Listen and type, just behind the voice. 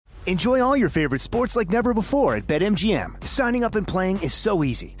Enjoy all your favorite sports like never before at BetMGM. Signing up and playing is so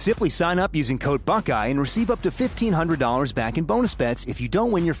easy. Simply sign up using code Buckeye and receive up to $1,500 back in bonus bets if you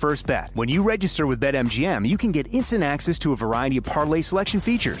don't win your first bet. When you register with BetMGM, you can get instant access to a variety of parlay selection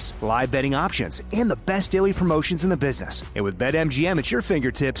features, live betting options, and the best daily promotions in the business. And with BetMGM at your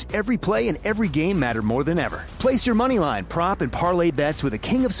fingertips, every play and every game matter more than ever. Place your moneyline, prop, and parlay bets with the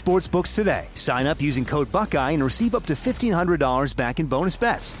king of sportsbooks today. Sign up using code Buckeye and receive up to $1,500 back in bonus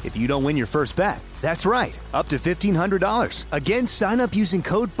bets if you don't win your first bet. That's right, up to $1,500. Again, sign up using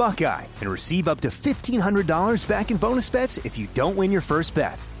code Buckeye and receive up to $1,500 back in bonus bets if you don't win your first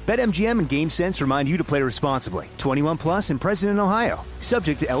bet. BetMGM and GameSense remind you to play responsibly. 21 plus and present in Ohio.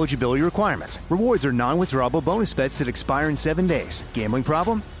 Subject to eligibility requirements. Rewards are non-withdrawable bonus bets that expire in 7 days. Gambling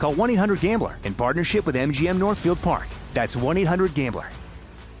problem? Call 1-800-GAMBLER in partnership with MGM Northfield Park. That's 1-800-GAMBLER.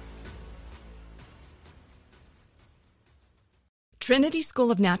 Trinity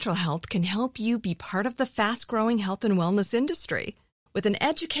School of Natural Health can help you be part of the fast-growing health and wellness industry. With an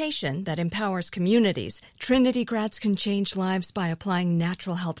education that empowers communities, Trinity grads can change lives by applying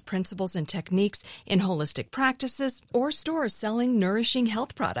natural health principles and techniques in holistic practices or stores selling nourishing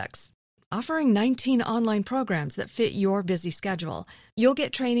health products. Offering 19 online programs that fit your busy schedule, you'll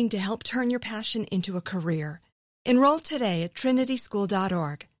get training to help turn your passion into a career. Enroll today at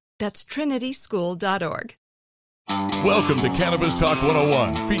trinityschool.org. That's trinityschool.org. Welcome to Cannabis Talk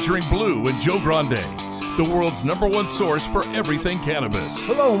 101, featuring Blue and Joe Grande, the world's #1 source for everything cannabis.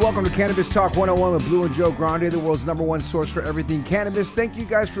 Hello and welcome to Cannabis Talk 101 with Blue and Joe Grande, the world's #1 source for everything cannabis. Thank you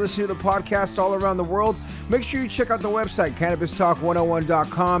guys for listening to the podcast all around the world. Make sure you check out the website,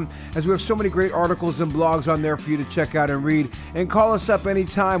 CannabisTalk101.com, as we have so many great articles and blogs on there for you to check out and read. And call us up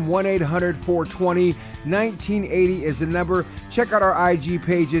anytime, 1-800-420-1980 is the number. Check out our IG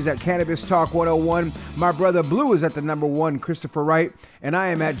pages at Cannabis Talk 101. My brother Blue is at the #1, Christopher Wright, and I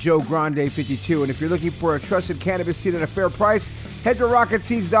am at Joe Grande 52. And if you're looking for a trusted cannabis seed at a fair price, head to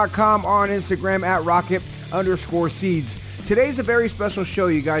rocketseeds.com or on Instagram at rocket_seeds. Today's a very special show,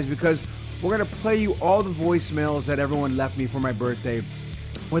 you guys, because we're going to play you all the voicemails that everyone left me for my birthday.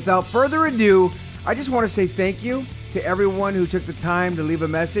 Without further ado, I just want to say thank you to everyone who took the time to leave a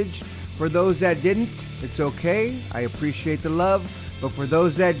message. For those that didn't, it's okay. I appreciate the love. But for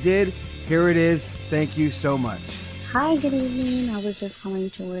those that did, here it is. Thank you so much. Hi, good evening. I was just calling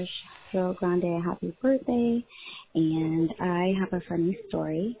to wish Joe Grande a happy birthday. And I have a funny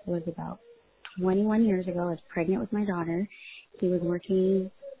story. It was about 21 years ago. I was pregnant with my daughter. He was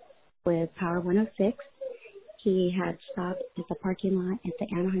working with Power 106. He had stopped at the parking lot at the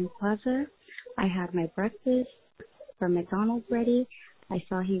Anaheim Plaza. I had my breakfast from McDonald's ready. I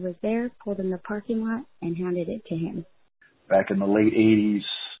saw he was there, pulled in the parking lot, and handed it to him. Back in the late 80s,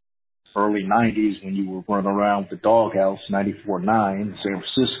 early 90s, when you were running around with the doghouse, 94.9 in San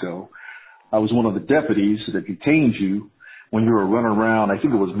Francisco, I was one of the deputies that detained you when you were running around, I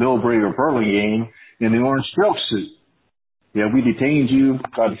think it was Millbrae or Burlingame, in the orange strelk suit. Yeah, we detained you,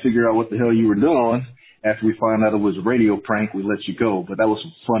 tried to figure out what the hell you were doing. After we found out it was a radio prank, we let you go. But that was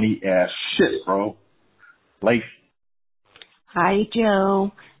some funny-ass shit, bro. Life. Hi,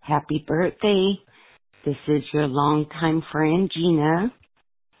 Joe. Happy birthday. This is your longtime friend, Gina.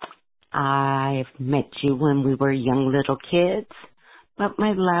 I've met you when we were young little kids, but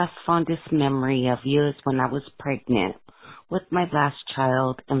my last fondest memory of you is when I was pregnant with my last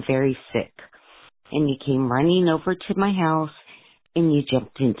child and very sick. And you came running over to my house and you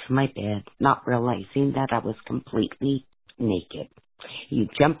jumped into my bed, not realizing that I was completely naked. You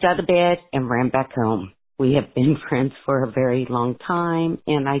jumped out of bed and ran back home. We have been friends for a very long time,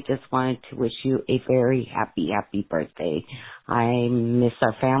 and I just wanted to wish you a very happy, happy birthday. I miss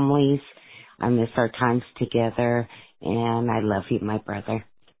our families. I miss our times together, and I love you, my brother.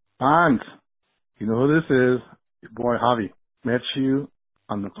 Hans, you know who this is? Your boy Javi. Met you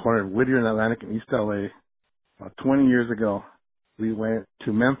on the corner of Whittier and Atlantic in East LA about 20 years ago. We went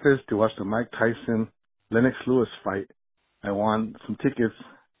to Memphis to watch the Mike Tyson Lennox Lewis fight. I won some tickets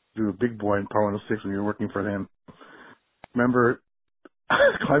through a big boy in Power 106 when you were working for him. Remember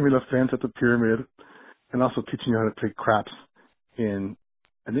climbing the fence at the pyramid and also teaching you how to play craps in,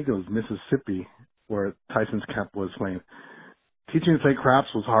 I think it was Mississippi, where Tyson's camp was playing. Teaching you to play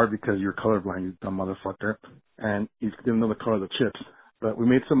craps was hard because you're colorblind, you dumb motherfucker, and you didn't know the color of the chips. But we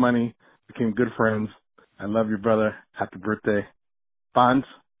made some money, became good friends. I love you, brother. Happy birthday. Bonds,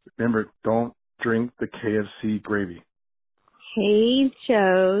 remember, don't drink the KFC gravy. Hey,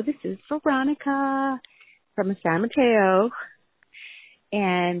 Joe. This is Veronica from San Mateo.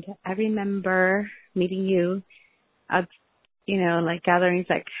 And I remember meeting you at, like gatherings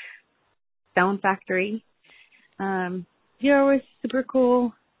like Stone Factory. You're always super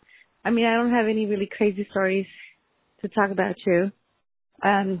cool. I mean, I don't have any really crazy stories to talk about you.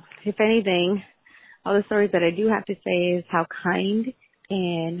 If anything, all the stories that I do have to say is how kind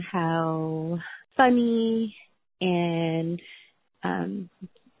and how funny and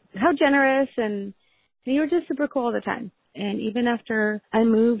how generous, and you were just super cool all the time. And even after I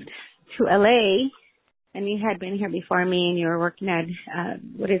moved to LA, and you had been here before me, and you were working at,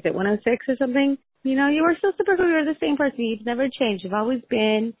 106 or something, you know, you were still super cool. You were the same person. You've never changed. You've always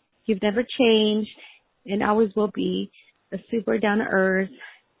been. You've never changed, and always will be a super down-to-earth,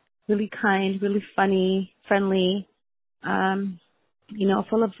 really kind, really funny, friendly, you know,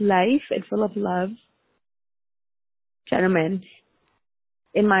 full of life and full of love gentleman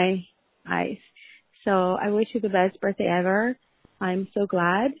in my eyes. So I wish you the best birthday ever. I'm so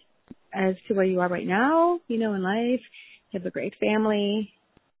glad as to where you are right now, you know, in life. You have a great family.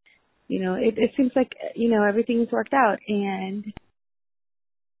 You know, it seems like, you know, everything's worked out. And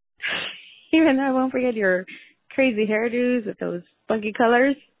even though I won't forget your crazy hairdos with those funky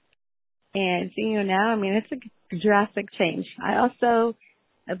colors, and seeing you now, I mean, it's a drastic change. I also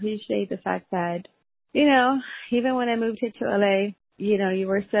appreciate the fact that, you know, even when I moved here to LA, you know, you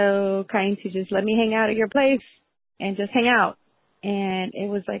were so kind to just let me hang out at your place and just hang out. And it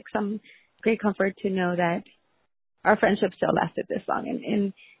was like some great comfort to know that our friendship still lasted this long.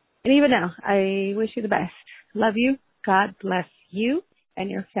 And even now, I wish you the best. Love you. God bless you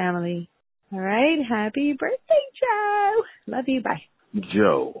and your family. All right. Happy birthday, Joe. Love you. Bye.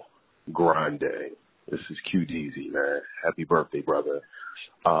 Joe Grande. This is QDZ, man. Happy birthday, brother.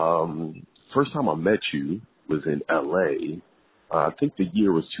 First time I met you was in L.A. I think the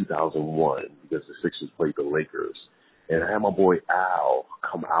year was 2001 because the Sixers played the Lakers. And I had my boy Al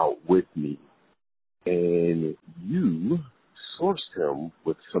come out with me. And you sourced him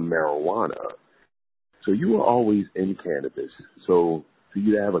with some marijuana. So you were always in cannabis. So for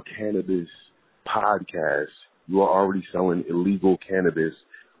you to have a cannabis podcast, you were already selling illegal cannabis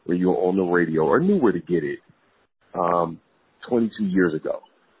when you were on the radio or knew where to get it 22 years ago.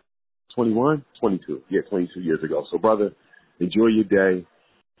 21? 22. Yeah, 22 years ago. So, brother, enjoy your day.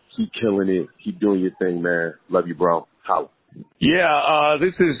 Keep killing it. Keep doing your thing, man. Love you, bro. Holla. Yeah,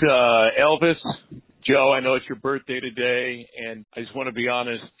 this is Elvis. Joe, I know it's your birthday today, and I just want to be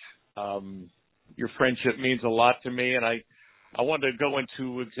honest. Your friendship means a lot to me, and I wanted to go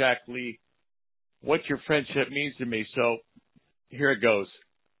into exactly what your friendship means to me. So here it goes.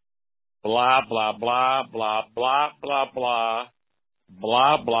 Blah, blah, blah, blah, blah, blah, blah.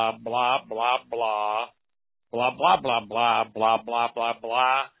 Blah, blah, blah, blah, blah. Blah, blah, blah, blah, blah, blah, blah,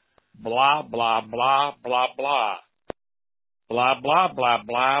 blah. Blah, blah, blah, blah, blah. Blah, blah, blah,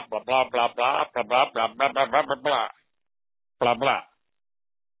 blah, blah, blah, blah, blah, blah, blah, blah, blah, blah, blah, blah, blah. Blah, blah.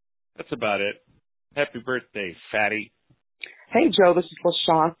 That's about it. Happy birthday, fatty. Hey, Joe, this is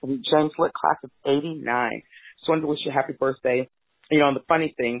LaShawn from James Lit class of 89. Just wanted to wish you a happy birthday. You know, and the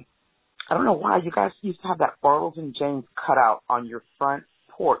funny thing, I don't know why you guys used to have that Bartles and James cutout on your front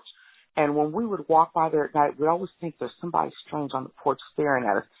porch. And when we would walk by there at night, we'd always think there's somebody strange on the porch staring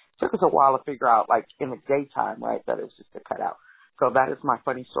at us. It took us a while to figure out, like, in the daytime, right, that it was just a cutout. So that is my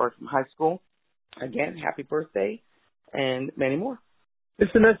funny story from high school. Again, happy birthday and many more. This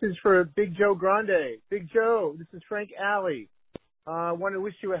is a message for Big Joe Grande. Big Joe, this is Frank Alley. I want to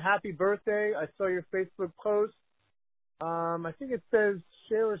wish you a happy birthday. I saw your Facebook post. I think it says,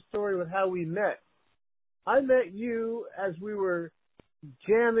 share a story with how we met. I met you as we were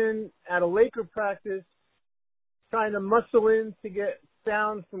jamming at a Laker practice, trying to muscle in to get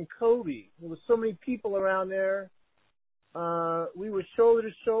sound from Kobe. There was so many people around there. We were shoulder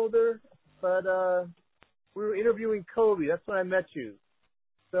to shoulder, but we were interviewing Kobe. That's when I met you.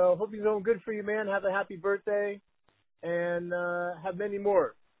 So hope you're doing good for you, man. Have a happy birthday, and have many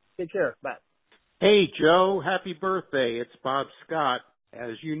more. Take care. Bye. Hey, Joe. Happy birthday. It's Bob Scott.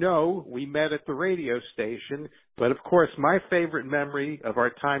 As you know, we met at the radio station, but of course my favorite memory of our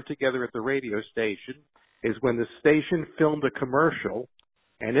time together at the radio station is when the station filmed a commercial,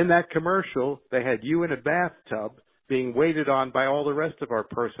 and in that commercial they had you in a bathtub being waited on by all the rest of our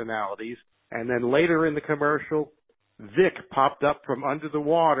personalities, and then later in the commercial, Vic popped up from under the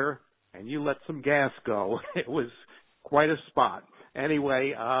water and you let some gas go. It was quite a spot.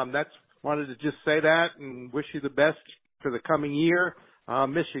 Anyway, wanted to just say that and wish you the best for the coming year.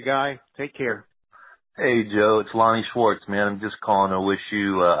 Miss you, guy. Take care. Hey, Joe. It's Lonnie Schwartz, man. I'm just calling to wish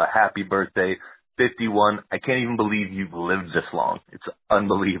you a happy birthday. 51. I can't even believe you've lived this long. It's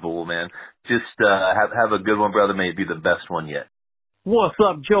unbelievable, man. Just have a good one, brother. May it be the best one yet. What's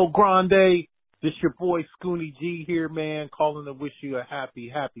up, Joe Grande? This your boy Scooney G here, man. Calling to wish you a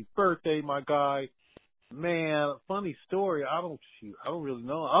happy birthday, my guy. Man, funny story. I don't really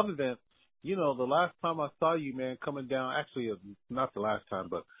know. Other than, the last time I saw you, man, coming down. Actually, not the last time,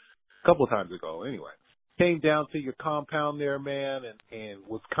 but a couple of times ago. Anyway, came down to your compound there, man, and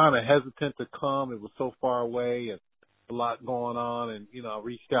was kind of hesitant to come. It was so far away and a lot going on. And I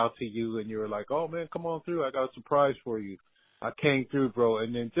reached out to you, and you were like, "Oh man, come on through. I got a surprise for you." I came through, bro.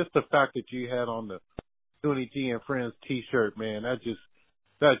 And then just the fact that you had on the Toonie G and Friends T-shirt, man, that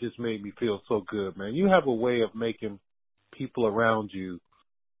just made me feel so good, man. You have a way of making people around you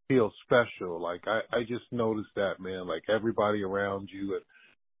feel special. Like I just noticed that, man. Like everybody around you,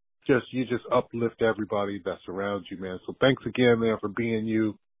 and you just uplift everybody that's around you, man. So thanks again, man, for being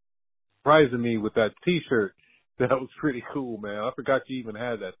you, surprising me with that T-shirt. That was pretty cool, man. I forgot you even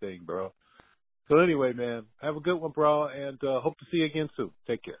had that thing, bro. So anyway, man, have a good one, bro, and hope to see you again soon.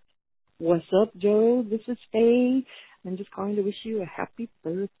 Take care. What's up, Joe? This is Faye. I'm just calling to wish you a happy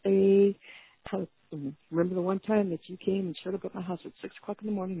birthday. Remember the one time that you came and showed up at my house at 6 o'clock in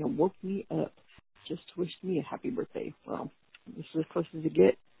the morning and woke me up just to wish me a happy birthday? Well, this is as close as you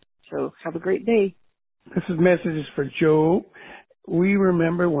get, so have a great day. This is messages for Joe. We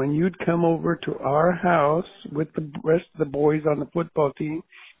remember when you'd come over to our house with the rest of the boys on the football team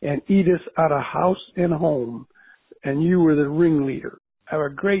and eat us out of house and home, and you were the ringleader. Have a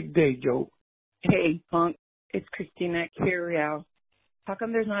great day, Joe. Hey, Punk. It's Christina Curiel. How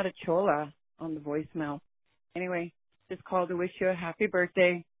come there's not a chola on the voicemail? Anyway, just called to wish you a happy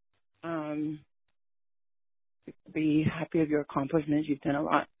birthday. Be happy of your accomplishments. You've done a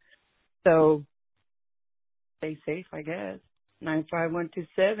lot. So stay safe, I guess.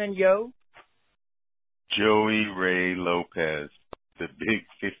 95127, yo. Joey Ray Lopez, the big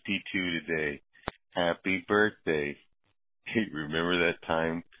 52 today. Happy birthday. Hey, remember that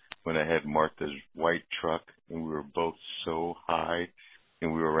time when I had Martha's white truck and we were both so high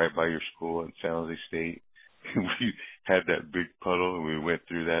and we were right by your school in San Jose State? And we had that big puddle and we went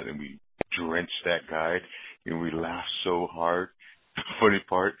through that and we drenched that guy and we laughed so hard. The funny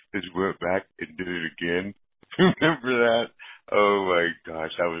part is we went back and did it again. Remember that? Oh my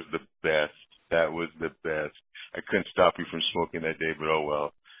gosh, that was the best. That was the best. I couldn't stop you from smoking that day, but oh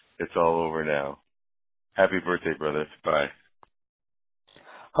well. It's all over now. Happy birthday, brother. Bye.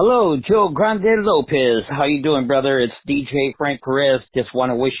 Hello, Joe Grande Lopez. How you doing, brother? It's DJ Frank Perez. Just want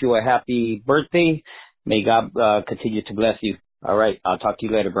to wish you a happy birthday. May God continue to bless you. All right, I'll talk to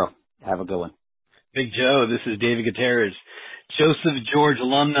you later, bro. Have a good one. Big Joe, this is David Gutierrez. Joseph George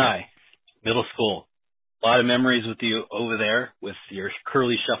alumni, middle school. A lot of memories with you over there with your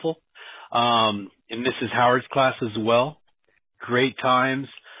curly shuffle. In Mrs. Howard's class as well. Great times.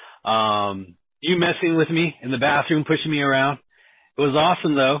 You messing with me in the bathroom, pushing me around. It was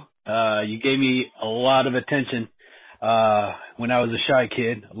awesome, though. You gave me a lot of attention when I was a shy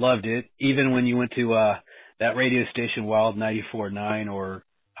kid. Loved it. Even when you went to that radio station, Wild 94.9 or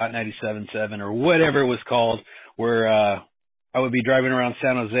Hot 97.7 or whatever it was called, where I would be driving around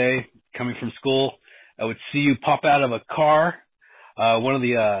San Jose, coming from school. I would see you pop out of a car, one of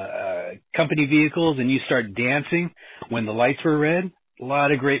the company vehicles, and you start dancing when the lights were red. A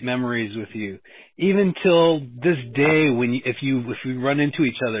lot of great memories with you. Even till this day, if we run into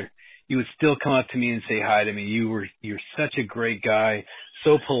each other, you would still come up to me and say hi to me. You're such a great guy,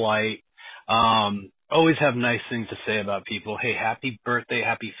 so polite. Always have nice things to say about people. Hey, happy birthday,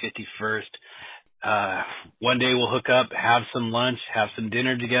 happy 51st. One day we'll hook up, have some lunch, have some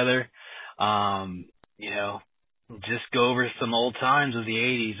dinner together. Just go over some old times of the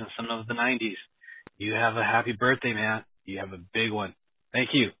 80s and some of the 90s. You have a happy birthday, man. You have a big one. Thank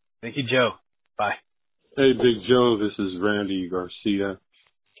you. Thank you, Joe. Bye. Hey, Big Joe, this is Randy Garcia.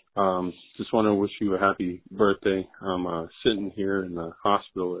 Just want to wish you a happy birthday. I'm sitting here in the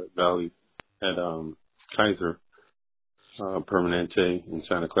hospital at Valley, at Kaiser Permanente in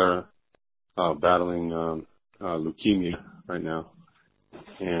Santa Clara, battling leukemia right now.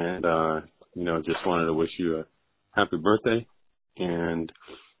 And, just wanted to wish you a happy birthday. And,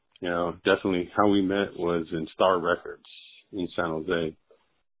 definitely how we met was in Star Records in San Jose.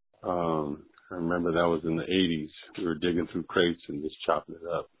 I remember that was in the 80s. We were digging through crates and just chopping it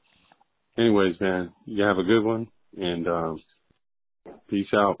up. Anyways, man, you have a good one, and peace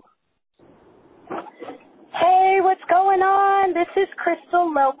out. Hey, what's going on? This is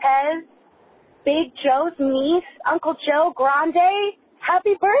Crystal Lopez, Big Joe's niece, Uncle Joe Grande.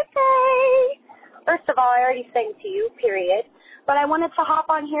 Happy birthday! First of all, I already sang to you, period. But I wanted to hop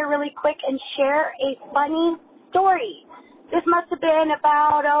on here really quick and share a funny story. This must have been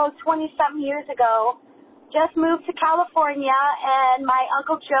about, 20-something years ago. Just moved to California, and my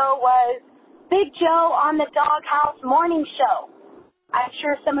Uncle Joe was Big Joe on the Doghouse morning show. I'm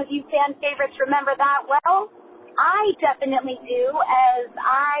sure some of you fan favorites remember that well. I definitely do, as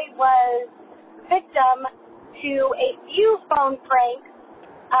I was victim to a few phone pranks,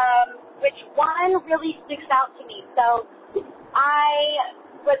 which one really sticks out to me. So I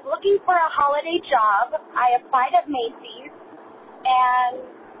was looking for a holiday job. I applied at Macy's, and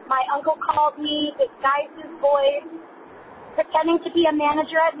my uncle called me, disguised his voice, pretending to be a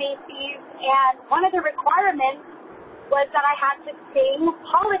manager at Macy's, and one of the requirements was that I had to sing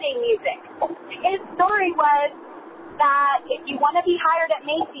holiday music. His story was that if you want to be hired at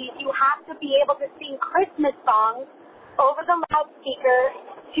Macy's, you have to be able to sing Christmas songs over the loudspeaker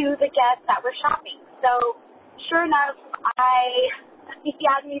to the guests that were shopping. So, sure enough, he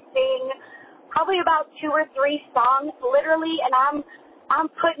had me sing probably about 2 or 3 songs, literally, and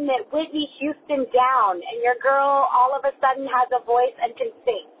I'm putting it Whitney Houston down, and your girl all of a sudden has a voice and can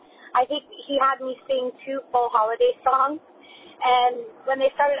sing. I think he had me sing 2 full holiday songs, and when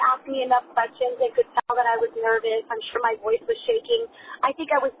they started asking me enough questions, they could tell that I was nervous. I'm sure my voice was shaking. I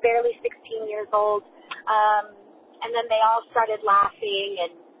think I was barely 16 years old, and then they all started laughing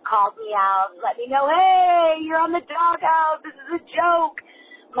and called me out and let me know, hey, you're on the doghouse, this is a joke.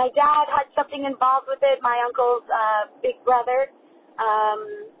 My dad had something involved with it, my uncle's big brother,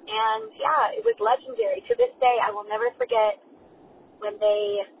 and yeah, it was legendary. To this day, I will never forget when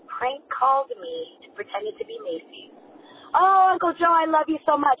they prank called me and pretended to be Macy's. Oh, Uncle Joe, I love you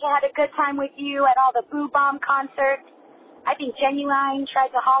so much. I had a good time with you at all the Boo Bomb concerts. I think Genuine tried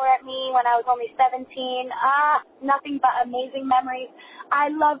to holler at me when I was only 17. Nothing but amazing memories. I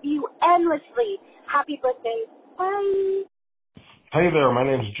love you endlessly. Happy birthday. Bye. Hey there, my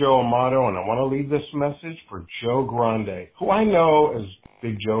name's Joe Amato, and I want to leave this message for Joe Grande, who I know as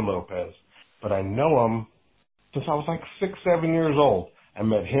Big Joe Lopez, but I know him since I was like 6, 7 years old. I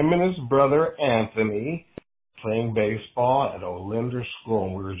met him and his brother Anthony playing baseball at Olinder School,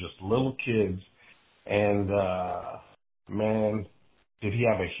 and we were just little kids. And man, did he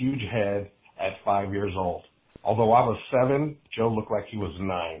have a huge head at 5 years old. Although I was 7, Joe looked like he was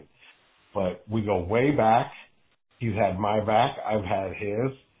 9. But we go way back. He's had my back. I've had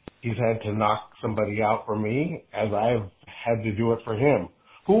his. He's had to knock somebody out for me, as I've had to do it for him.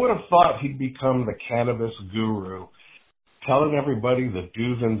 Who would have thought he'd become the cannabis guru, telling everybody the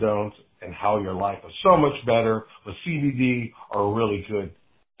do's and don'ts and how your life is so much better with CBD or really good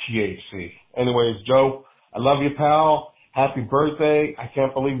THC. Anyways, Joe, I love you, pal. Happy birthday. I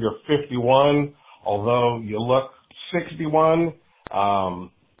can't believe you're 51, although you look 61.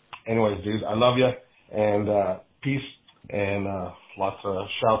 Anyways, dude, I love you, and peace, and lots of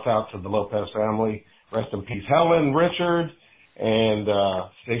shouts out to the Lopez family. Rest in peace, Helen, Richard, and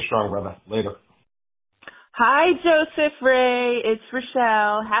stay strong, brother. Later. Hi, Joseph Ray. It's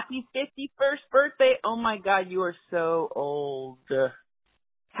Rochelle. Happy 51st birthday. Oh, my God, you are so old.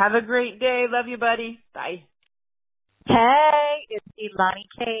 Have a great day. Love you, buddy. Bye. Hey, it's Ilani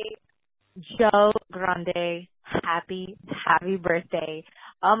K. Joe Grande. Happy birthday.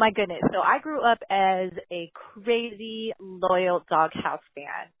 Oh, my goodness. So I grew up as a crazy, loyal Doghouse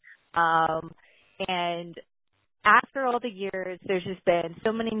fan. And after all the years, there's just been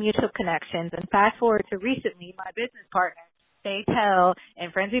so many mutual connections. And fast forward to recently, my business partner, Saytel,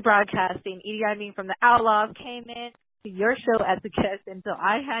 and Frenzy Broadcasting, Edie Irene from the Outlaws, came in to your show as a guest. And so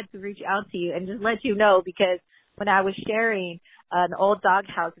I had to reach out to you and just let you know, because when I was sharing an old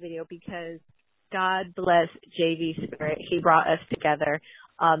Doghouse video, because God bless JV's spirit, he brought us together.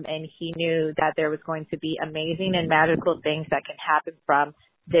 And he knew that there was going to be amazing and magical things that can happen from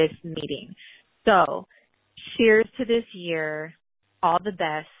this meeting. So, cheers to this year. All the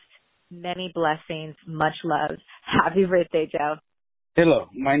best. Many blessings. Much love. Happy birthday, Joe. Hello,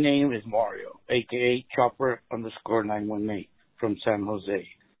 my name is Mario, a.k.a. Chopper_918 from San Jose.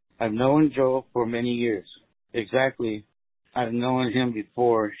 I've known Joe for many years. Exactly, I've known him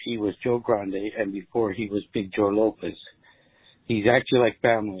before he was Joe Grande and before he was Big Joe Lopez. He's actually like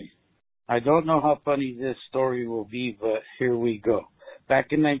family. I don't know how funny this story will be, but here we go. Back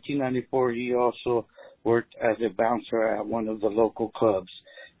in 1994, he also worked as a bouncer at one of the local clubs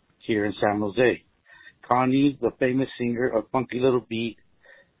here in San Jose. Connie, the famous singer of Funky Little Beat,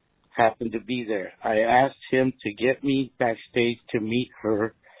 happened to be there. I asked him to get me backstage to meet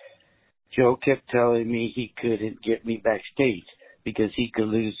her. Joe kept telling me he couldn't get me backstage because he could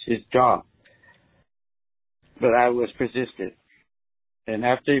lose his job. But I was persistent. And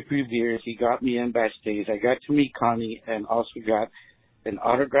after a few beers, he got me in backstage. I got to meet Connie and also got an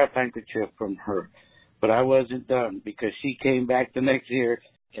autographed handkerchief from her. But I wasn't done because she came back the next year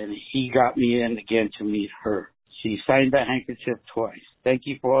and he got me in again to meet her. She signed that handkerchief twice. Thank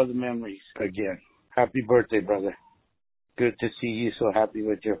you for all the memories again. Happy birthday, brother. Good to see you so happy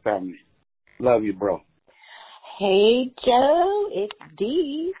with your family. Love you, bro. Hey, Joe, it's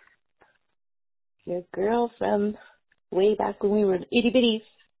Dee, your girl from way back when we were itty bitties.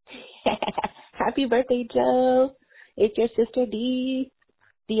 Happy birthday, Joe. It's your sister, Dee,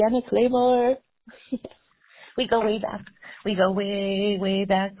 Deanna Claymore. We go way back. We go way, way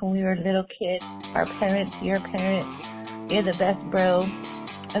back when we were little kids. Our parents, your parents. You're the best bro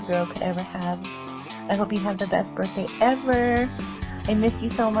a girl could ever have. I hope you have the best birthday ever. I miss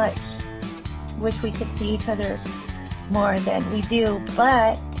you so much. Wish we could see each other more than we do,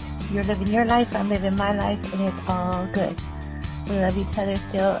 but you're living your life, I'm living my life, and it's all good. We love each other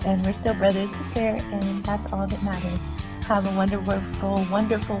still, and we're still brothers and sisters, and that's all that matters. Have a wonderful,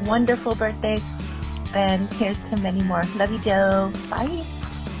 wonderful, wonderful birthday, and here's to many more. Love you, Joe. Bye.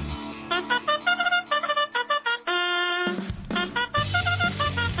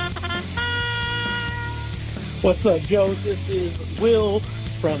 What's up, Joe? This is Will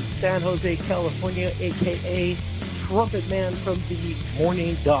from San Jose, California, a.k.a. Trumpet Man from the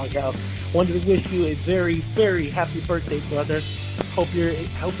Morning Doghouse. Wanted to wish you a very, very happy birthday, brother. Hope you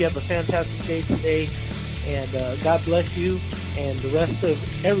have a fantastic day today, and God bless you and the rest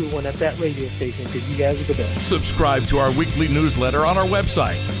of everyone at that radio station, because you guys are the best. Subscribe to our weekly newsletter on our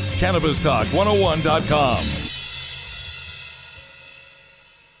website, CannabisTalk101.com.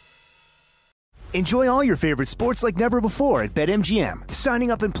 Enjoy all your favorite sports like never before at BetMGM. Signing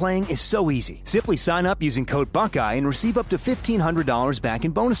up and playing is so easy. Simply sign up using code Buckeye and receive up to $1,500 back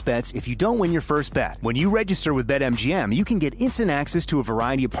in bonus bets if you don't win your first bet. When you register with BetMGM, you can get instant access to a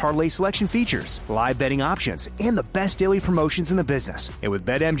variety of parlay selection features, live betting options, and the best daily promotions in the business. And with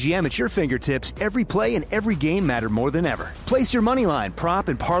BetMGM at your fingertips, every play and every game matter more than ever. Place your moneyline, prop,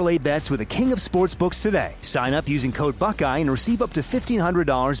 and parlay bets with the king of sportsbooks today. Sign up using code Buckeye and receive up to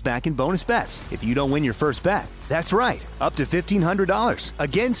 $1,500 back in bonus bets if you don't win your first bet. That's right, up to $1,500.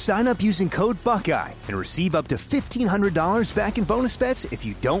 Again, sign up using code Buckeye and receive up to $1,500 back in bonus bets if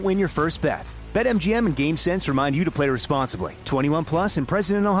you don't win your first bet. BetMGM and GameSense remind you to play responsibly. 21 plus and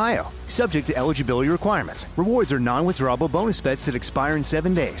present in Ohio. Subject to eligibility requirements. Rewards are non-withdrawable bonus bets that expire in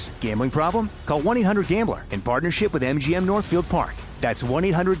 7 days. Gambling problem? Call 1-800-GAMBLER in partnership with MGM Northfield Park. That's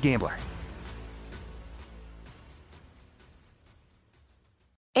 1-800-GAMBLER.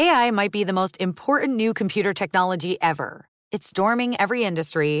 AI might be the most important new computer technology ever. It's storming every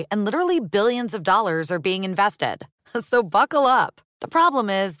industry, and literally billions of dollars are being invested. So buckle up. The problem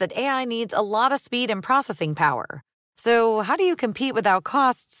is that AI needs a lot of speed and processing power. So how do you compete without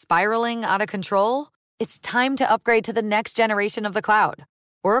costs spiraling out of control? It's time to upgrade to the next generation of the cloud,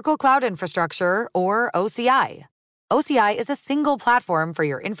 Oracle Cloud Infrastructure, or OCI. OCI is a single platform for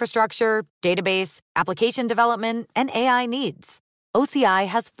your infrastructure, database, application development, and AI needs. OCI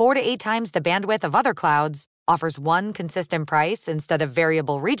has 4 to 8 times the bandwidth of other clouds, offers one consistent price instead of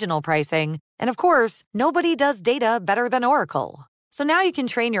variable regional pricing, and of course, nobody does data better than Oracle. So now you can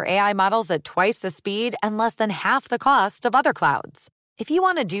train your AI models at twice the speed and less than half the cost of other clouds. If you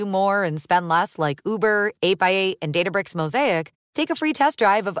want to do more and spend less like Uber, 8x8, and Databricks Mosaic, take a free test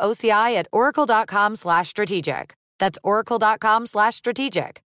drive of OCI at oracle.com/strategic. That's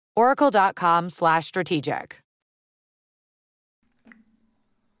oracle.com/strategic. Oracle.com/strategic.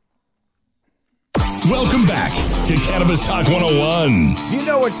 Welcome back to Cannabis Talk 101. You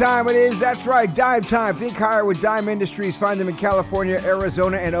know what time it is. That's right, Dime Time. Think higher with Dime Industries. Find them in California,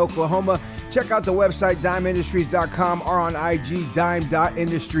 Arizona, and Oklahoma. Check out the website, dimeindustries.com, or on IG,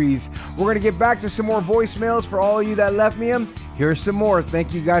 dime.industries. We're going to get back to some more voicemails for all of you that left me them. Here's some more.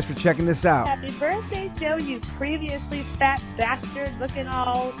 Thank you guys for checking this out. Happy birthday, Joe, you previously fat bastard looking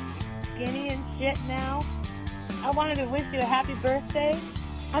all skinny and shit now. I wanted to wish you a happy birthday.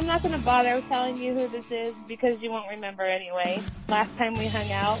 I'm not going to bother telling you who this is because you won't remember anyway. Last time we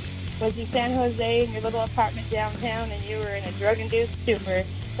hung out was in San Jose in your little apartment downtown, and you were in a drug-induced stupor.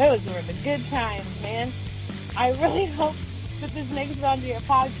 Those were the good times, man. I really hope that this makes it onto your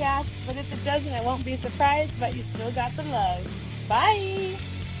podcast, but if it doesn't, I won't be surprised, but you still got the love. Bye!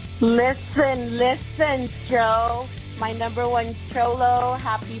 Listen, Joe. My number one Cholo,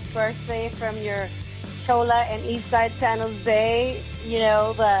 happy birthday from your Chola and Eastside San Jose. You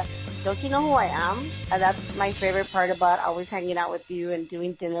know, don't you know who I am? And that's my favorite part about always hanging out with you and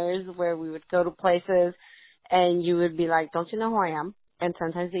doing dinners where we would go to places and you would be like, don't you know who I am? And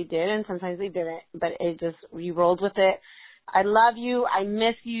sometimes they did and sometimes they didn't, but we rolled with it. I love you. I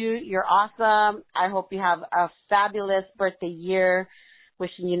miss you. You're awesome. I hope you have a fabulous birthday year.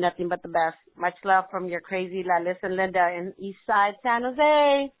 Wishing you nothing but the best. Much love from your crazy La Liz and Linda in Eastside San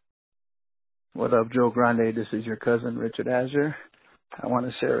Jose. What up, Joe Grande? This is your cousin, Richard Azure. I want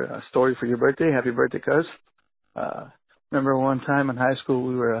to share a story for your birthday. Happy birthday, cuz. remember one time in high school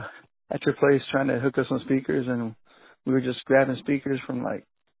we were at your place trying to hook up some speakers, and we were just grabbing speakers from like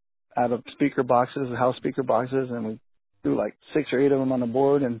out of speaker boxes, house speaker boxes, and we threw like 6 or 8 of them on the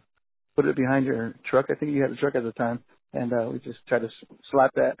board and put it behind your truck. I think you had a truck at the time, and we just tried to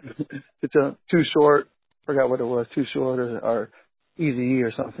slap that. It's too short. Forgot what it was. Too short or Easy E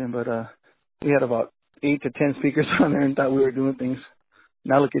or something. But we had about 8 to 10 speakers on there and thought we were doing things.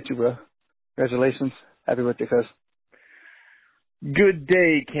 Now look at you, bro. Congratulations. Happy birthday, cuz. Good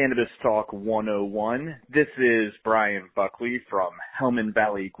day, Cannabis Talk 101. This is Brian Buckley from Hellman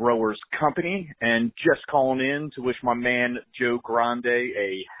Valley Growers Company, and just calling in to wish my man Joe Grande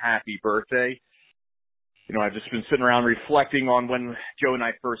a happy birthday. You know, I've just been sitting around reflecting on when Joe and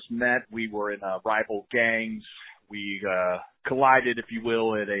I first met. We were in rival gangs. We collided, if you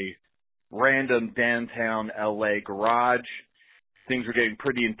will, at a random downtown LA garage. Things were getting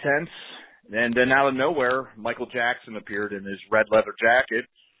pretty intense. And then out of nowhere, Michael Jackson appeared in his red leather jacket,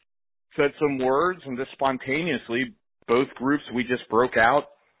 said some words, and just spontaneously, both groups, we just broke out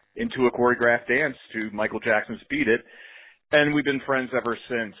into a choreographed dance to Michael Jackson's Beat It. And we've been friends ever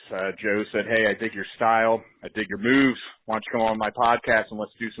since. Joe said, hey, I dig your style. I dig your moves. Why don't you come on my podcast and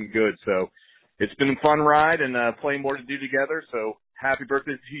let's do some good? So it's been a fun ride and plenty more to do together. So happy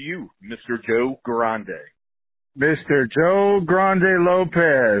birthday to you, Mr. Joe Grande. Mr. Joe Grande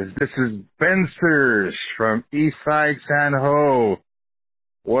Lopez. This is Bensers from Eastside San Ho.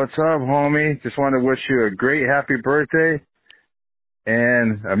 What's up, homie? Just want to wish you a great happy birthday.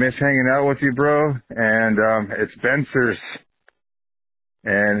 And I miss hanging out with you, bro. And it's Bensers.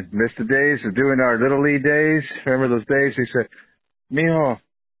 And miss the days of doing our Little League days. Remember those days we said, mijo,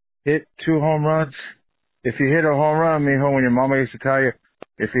 hit 2 home runs. If you hit a home run, mijo, when your mama used to tell you,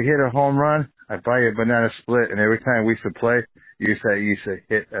 if you hit a home run, I buy you a banana split, and every time we used to play, you say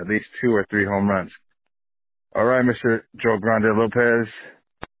hit at least 2 or 3 home runs. All right, Mr. Joe Grande Lopez.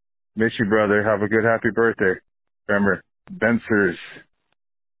 Miss you, brother. Have a good happy birthday. Remember, Bensers.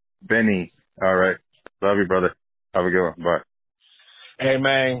 Benny. All right. Love you, brother. Have a good one. Bye. Hey,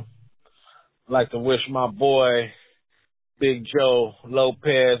 man. I'd like to wish my boy, Big Joe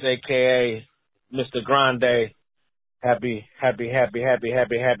Lopez, a.k.a. Mr. Grande, happy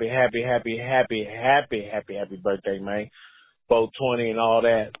birthday, man. 420 and all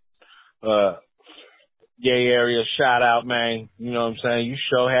that. Gay area shout out, man. You know what I'm saying? You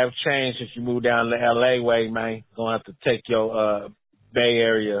sure have changed since you moved down the LA way, man. Gonna have to take your Bay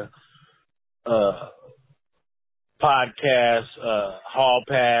Area podcast, hall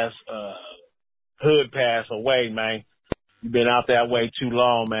pass, hood pass away, man. You've been out that way too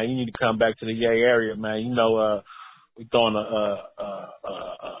long, man. You need to come back to the Gay area, man. You know, we're throwing a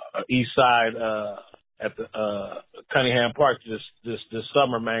east side at the Cunningham Park this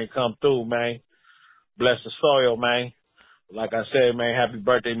summer, man. Come through, man. Bless the soil, man. Like I said, man, happy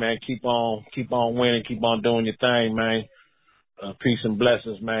birthday, man. Keep on winning, keep on doing your thing, man. Peace and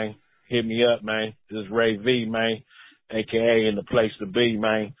blessings, man. Hit me up, man. This is Ray V, man, a.k.a. in the place to be,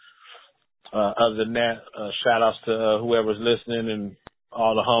 man. Other than that, shout outs to whoever's listening and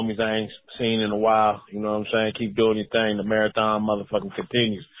all the homies I ain't seen in a while. You know what I'm saying? Keep doing your thing. The marathon motherfucking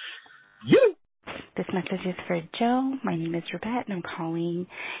continues. You! This message is for Joe. My name is Rebette, and I'm calling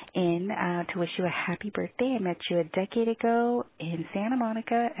in to wish you a happy birthday. I met you a decade ago in Santa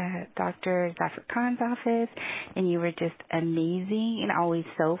Monica at Dr. Zafar Khan's office, and you were just amazing and always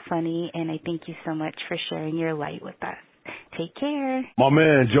so funny, and I thank you so much for sharing your light with us. Take care. My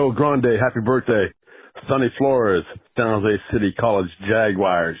man, Joe Grande, happy birthday. Sonny Flores, San Jose City College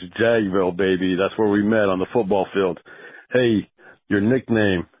Jaguars, Jagville, baby. That's where we met on the football field. Hey, your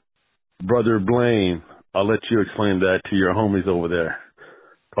nickname, Brother Blaine. I'll let you explain that to your homies over there.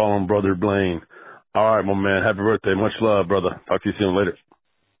 Call him Brother Blaine. All right, my man. Happy birthday. Much love, brother. Talk to you soon. Later.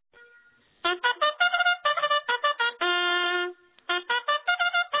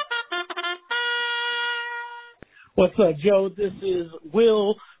 What's up, Joe? This is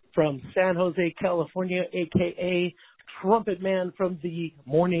Will from San Jose, California, a.k.a. Trumpet Man from the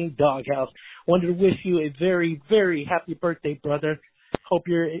Morning Doghouse. Wanted to wish you a very, very happy birthday, brother. Hope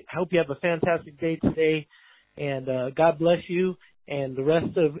you have a fantastic day today, and God bless you and the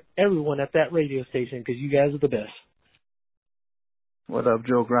rest of everyone at that radio station, because you guys are the best. What up,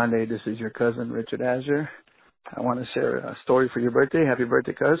 Joe Grande? This is your cousin, Richard Azure. I want to share a story for your birthday. Happy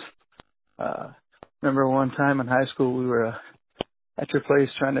birthday, cuz. Remember one time in high school we were at your place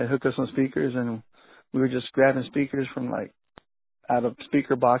trying to hook up some speakers, and we were just grabbing speakers from like out of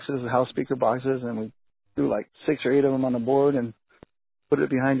speaker boxes, house speaker boxes, and we threw like 6 or 8 of them on the board and put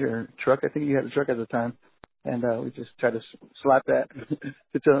it behind your truck. I think you had a truck at the time, and we just tried to slap that.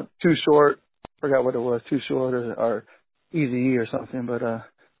 It's too short. Forgot what it was. Too short or Easy or something, but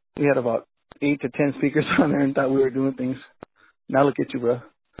we had about 8 to 10 speakers on there and thought we were doing things. Now look at you, bro.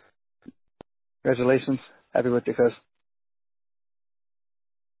 Congratulations. Happy birthday, cuz.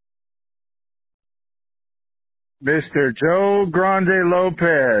 Mr. Joe Grande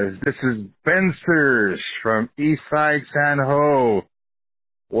Lopez. This is Bensters from Eastside San Ho.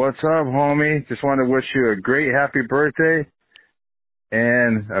 What's up, homie? Just want to wish you a great happy birthday.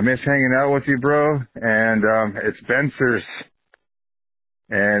 And I miss hanging out with you, bro. And it's Bensters.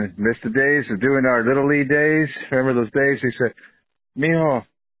 And miss the days of doing our Little League days. Remember those days? He said, mijo,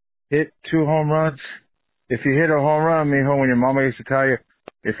 hit 2 home runs. If you hit a home run, mijo, when your mama used to tell you,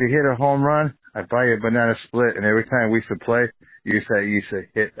 if you hit a home run, I'd buy you a banana split. And every time we used to play, you used to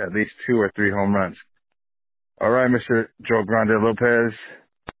hit at least 2 or 3 home runs. All right, Mr. Joe Grande Lopez.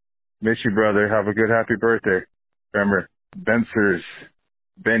 Miss you, brother. Have a good happy birthday. Remember, Bensters,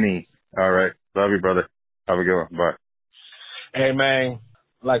 Benny. All right. Love you, brother. Have a good one. Bye. Hey, man,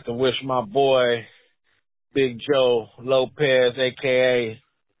 I'd like to wish my boy, Big Joe Lopez, a.k.a.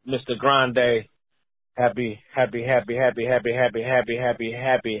 Mr. Grande, happy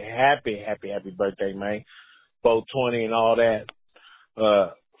birthday, man. 420 and all that.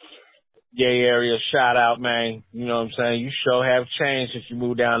 Gay area shout out, man. You know what I'm saying? You sure have changed since you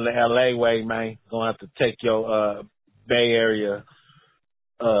moved down to LA way, man. Gonna have to take your Bay Area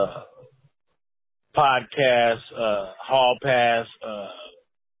podcast, hall pass,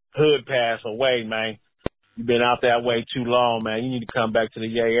 hood pass away, man. You've been out that way too long, man. You need to come back to the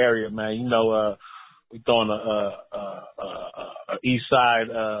Yay area, man. You know, we throwing a east side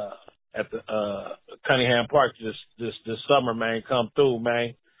at the Cunningham Park this summer, man. Come through,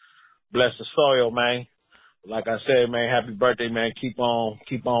 man. Bless the soil, man. Like I said, man, happy birthday, man. Keep on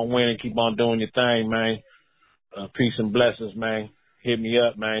winning, keep on doing your thing, man. Peace and blessings, man. Hit me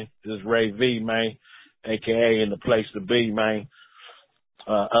up, man. This is Ray V, man, a.k.a. in the place to be, man.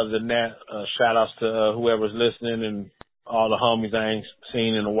 Other than that, shout outs to whoever's listening and all the homies I ain't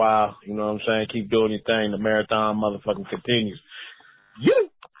seen in a while. You know what I'm saying? Keep doing your thing. The marathon motherfucking continues. You.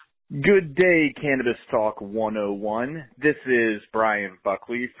 Good day, Cannabis Talk 101. This is Brian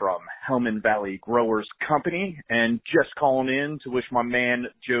Buckley from Hellman Valley Growers Company, and just calling in to wish my man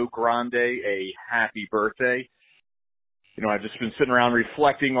Joe Grande a happy birthday. You know, I've just been sitting around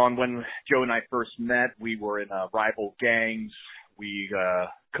reflecting on when Joe and I first met. We were in rival gangs. We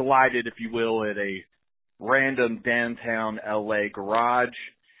collided, if you will, at a random downtown LA garage.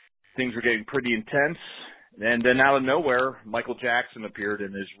 Things were getting pretty intense. And then out of nowhere, Michael Jackson appeared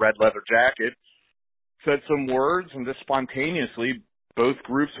in his red leather jacket, said some words, and just spontaneously, both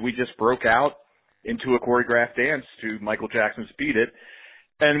groups, we just broke out into a choreographed dance to Michael Jackson's Beat It.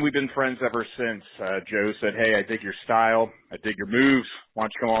 And we've been friends ever since. Joe said, hey, I dig your style. I dig your moves. Why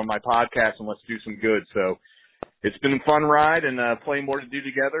don't you come on my podcast and let's do some good. So it's been a fun ride and plenty more to do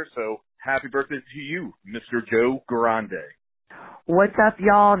together. So happy birthday to you, Mr. Joe Grande. What's up,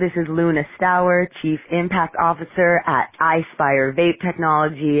 y'all? This is Luna Stour, Chief Impact Officer at iSpire Vape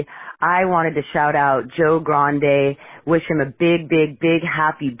Technology. I wanted to shout out Joe Grande, wish him a big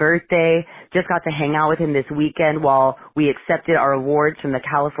happy birthday. Just got to hang out with him this weekend while we accepted our awards from the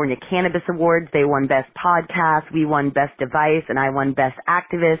California Cannabis Awards. They won Best Podcast, we won Best Device, and I won Best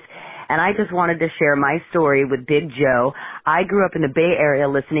Activist. And I just wanted to share my story with Big Joe. I grew up in the Bay Area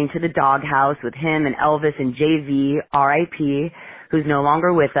listening to the Doghouse with him and Elvis and JV, R.I.P., who's no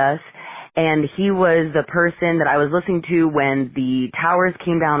longer with us. And he was the person that I was listening to when the towers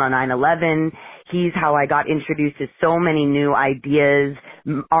came down on 9/11. He's how I got introduced to so many new ideas,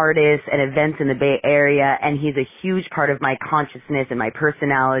 artists, and events in the Bay Area. And he's a huge part of my consciousness and my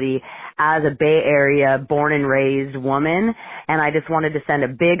personality as a Bay Area born and raised woman. And I just wanted to send a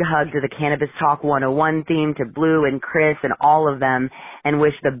big hug to the Cannabis Talk 101 team, to Blue and Chris and all of them, and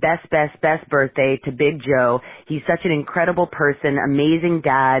wish the best birthday to Big Joe. He's such an incredible person, amazing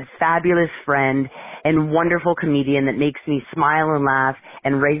dad, fabulous friend, and wonderful comedian that makes me smile and laugh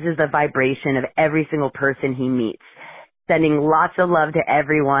and raises the vibration of every single person he meets. Sending lots of love to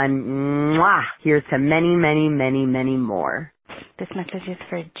everyone. Mwah! Here's to many more. This message is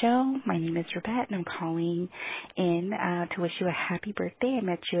for Joe. My name is Rebecca, and I'm calling in to wish you a happy birthday. I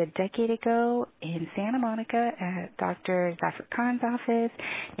met you a decade ago in Santa Monica at Dr. Zafar Khan's office,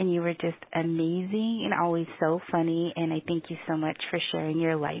 and you were just amazing and always so funny, and I thank you so much for sharing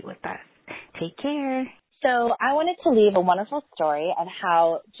your light with us. Take care. So I wanted to leave a wonderful story of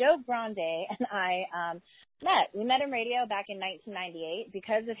how Joe Grande and I met. We met in radio back in 1998.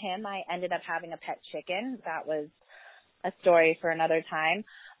 Because of him, I ended up having a pet chicken. That was a story for another time.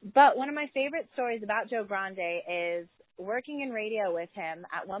 But one of my favorite stories about Joe Grande is working in radio with him,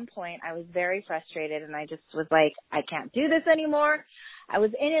 at one point I was very frustrated and I just was like, I can't do this anymore. I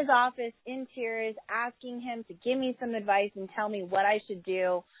was in his office in tears asking him to give me some advice and tell me what I should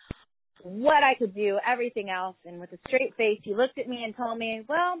do, what I could do, everything else. And with a straight face, he looked at me and told me,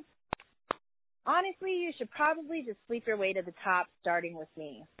 well, honestly, you should probably just sleep your way to the top, starting with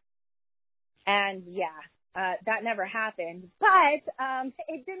me. And that never happened, but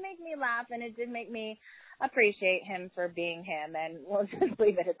it did make me laugh, and it did make me appreciate him for being him, and we'll just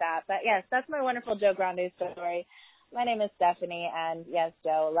leave it at that. But yes, that's my wonderful Joe Grande story. My name is Stephanie, and yes,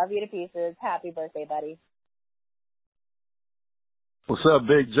 Joe, love you to pieces. Happy birthday, buddy. What's up,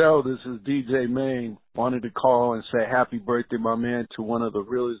 Big Joe? This is DJ Maine. Wanted to call and say happy birthday, my man, to one of the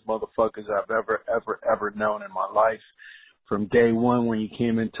realest motherfuckers I've ever known in my life. From day one when you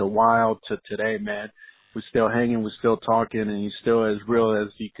came into Wild to today, man. We're still hanging, we're still talking, and you're still as real as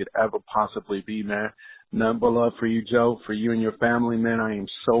you could ever possibly be, man. Nothing but love for you, Joe, for you and your family, man. I am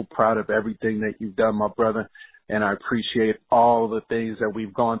so proud of everything that you've done, my brother, and I appreciate all the things that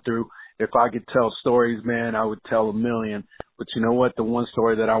we've gone through. If I could tell stories, man, I would tell a million. But you know what? The one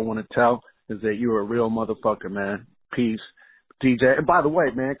story that I want to tell is that you're a real motherfucker, man. Peace. DJ. And by the way,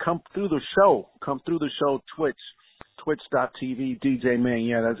 man, come through the show. Come through the show, twitch.tv, DJ Man.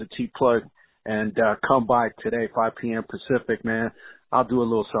 Yeah, that's a cheap plug. And come by today, 5 p.m. Pacific, man. I'll do a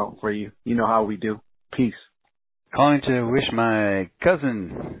little something for you. You know how we do. Peace. Calling to wish my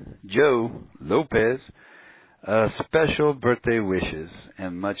cousin, Joe Lopez, special birthday wishes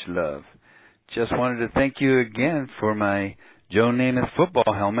and much love. Just wanted to thank you again for my Joe Namath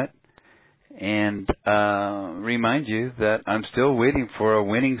football helmet and remind you that I'm still waiting for a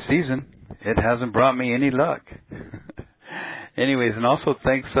winning season. It hasn't brought me any luck. Anyways, and also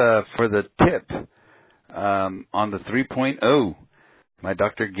thanks for the tip on the 3.0. My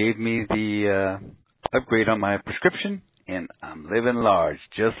doctor gave me the upgrade on my prescription, and I'm living large,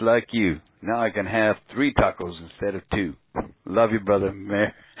 just like you. Now I can have 3 tacos instead of 2. Love you, brother.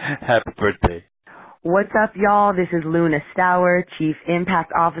 Happy birthday. What's up, y'all? This is Luna Stour, Chief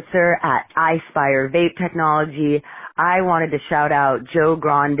Impact Officer at iSpire Vape Technology. I wanted to shout out Joe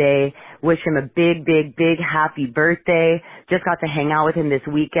Grande, wish him a big happy birthday. Just got to hang out with him this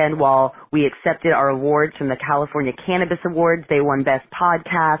weekend while we accepted our awards from the California Cannabis Awards. They won Best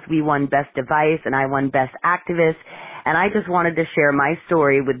Podcast, we won Best Device, and I won Best Activist. And I just wanted to share my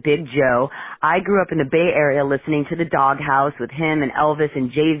story with Big Joe. I grew up in the Bay Area listening to the Doghouse with him and Elvis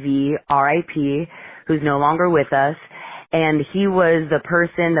and JV, R.I.P., who's no longer with us. And he was the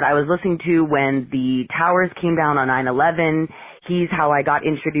person that I was listening to when the towers came down on 9/11. He's how I got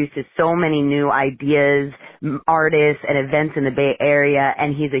introduced to so many new ideas, artists, and events in the Bay Area.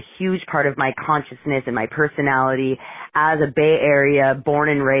 And he's a huge part of my consciousness and my personality as a Bay Area born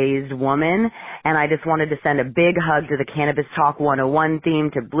and raised woman. And I just wanted to send a big hug to the Cannabis Talk 101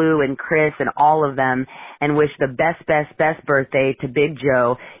 team, to Blue and Chris and all of them, and wish the best birthday to Big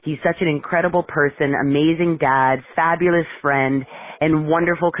Joe. He's such an incredible person, amazing dad, fabulous friend, and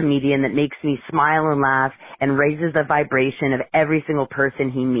wonderful comedian that makes me smile and laugh and raises the vibration of every single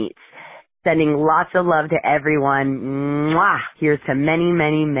person he meets. Sending lots of love to everyone. Mwah! Here's to many,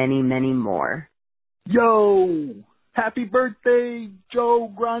 many, many, many more. Yo! Happy birthday, Joe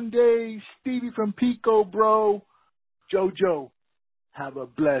Grande, Stevie from Pico, bro. Jojo, have a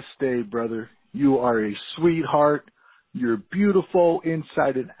blessed day, brother. You are a sweetheart. You're beautiful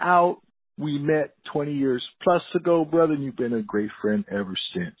inside and out. We met 20 years plus ago, brother, and you've been a great friend ever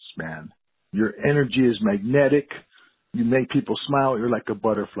since, man. Your energy is magnetic. You make people smile. You're like a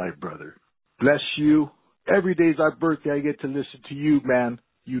butterfly, brother. Bless you. Every day's our birthday. I get to listen to you, man.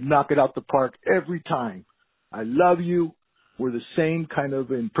 You knock it out the park every time. I love you. We're the same kind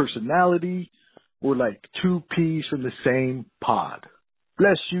of in personality. We're like 2 peas from the same pod.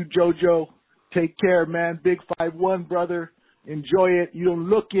 Bless you, Jojo. Take care, man. Big 5-1, brother. Enjoy it. You don't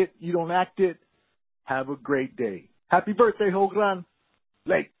look it. You don't act it. Have a great day. Happy birthday, Hogran.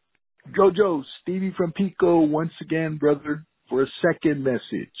 Like Jojo, Stevie from Pico, once again, brother, for a second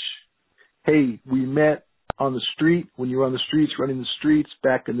message. Hey, we met on the street when you were on the streets, running the streets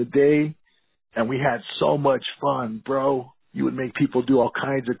back in the day. And we had so much fun, bro. You would make people do all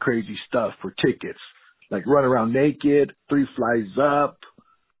kinds of crazy stuff for tickets. Like run around naked, 3 flies up,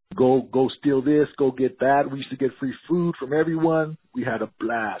 go steal this, go get that. We used to get free food from everyone. We had a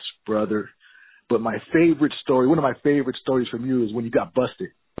blast, brother. But my favorite story, one of my favorite stories from you is when you got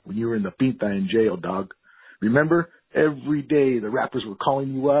busted, when you were in the Pinta in jail, dog. Remember? Every day the rappers were calling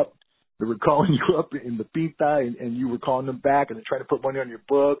you up. They were calling you up in the Pinta and you were calling them back and they're trying to put money on your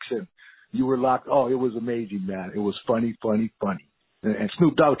books and you were locked. Oh, it was amazing, man. It was funny. And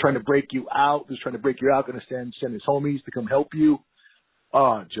Snoop Dogg trying to break you out, going to send his homies to come help you.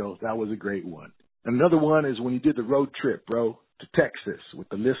 Oh, Joe, that was a great one. Another one is when you did the road trip, bro, to Texas with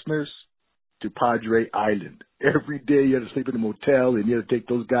the listeners to Padre Island. Every day you had to sleep in a motel and you had to take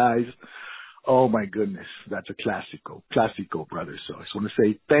those guys. Oh, my goodness. That's a classico, brother. So I just want to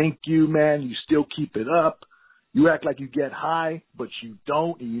say thank you, man. You still keep it up. You act like you get high, but you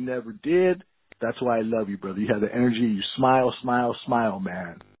don't, and you never did. That's why I love you, brother. You have the energy. You smile,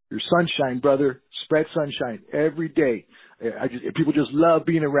 man. You're sunshine, brother. Spread sunshine every day. People just love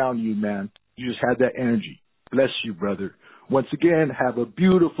being around you, man. You just have that energy. Bless you, brother. Once again, have a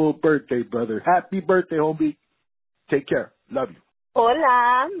beautiful birthday, brother. Happy birthday, homie. Take care. Love you.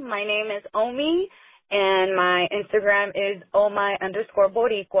 Hola, my name is Omi, and my Instagram is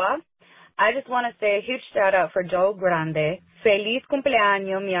omai_boricua. I just want to say a huge shout out for Joe Grande. Feliz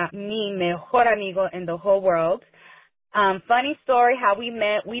cumpleaños, mi mejor amigo in the whole world. Funny story how we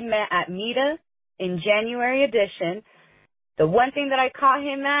met. We met at MITA in January edition. The one thing that I caught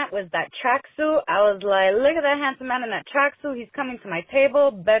him at was that tracksuit. I was like, look at that handsome man in that tracksuit. He's coming to my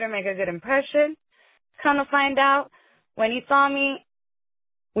table. Better make a good impression. Come to find out, when he saw me,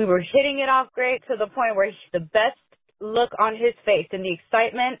 we were hitting it off great to the point where the best look on his face and the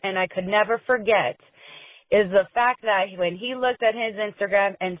excitement, and I could never forget, is the fact that when he looked at his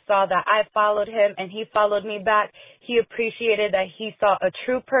Instagram and saw that I followed him and he followed me back, he appreciated that he saw a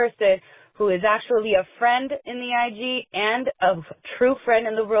true person who is actually a friend in the IG and a true friend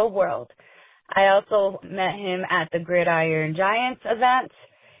in the real world. I also met him at the Gridiron Giants event.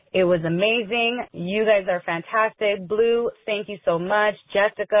 It was amazing. You guys are fantastic. Blue, thank you so much.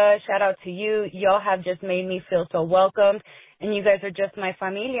 Jessica, shout out to you. Y'all have just made me feel so welcomed, and you guys are just my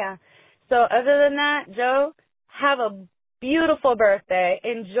familia. So other than that, Joe, have a beautiful birthday.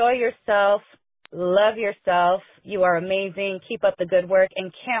 Enjoy yourself. Love yourself. You are amazing. Keep up the good work,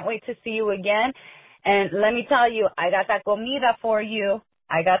 and can't wait to see you again. And let me tell you, I got that comida for you.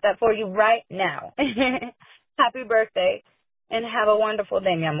 I got that for you right now. Happy birthday. And have a wonderful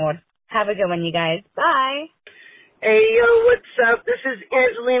day, mi amor. Have a good one, you guys. Bye. Hey, yo, what's up? This is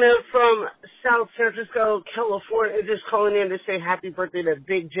Angelina from South San Francisco, California, just calling in to say happy birthday to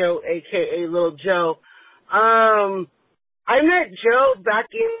Big Joe, a.k.a. Little Joe. I met Joe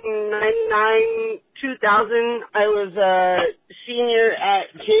back in 99, 2000. I was a senior at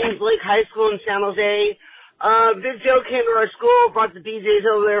James Lake High School in San Jose. Big Joe came to our school, brought the DJs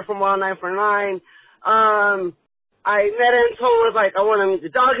over there from Wild 949. I met him, told him, like, I want to meet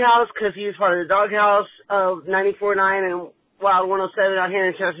the Doghouse because he was part of the Doghouse of 94.9 and Wild 107 out here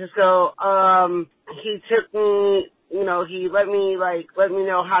in San Francisco. He took me, he let me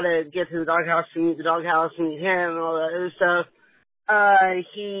know how to get to the Doghouse, to meet the Doghouse, and meet him and all that other stuff.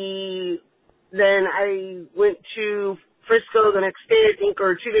 Then I went to Frisco the next day, I think,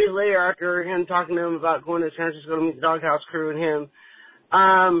 or 2 days later after him talking to him about going to San Francisco to meet the Doghouse crew and him.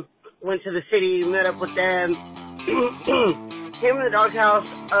 Went to the city, met up with them. Him and the Doghouse,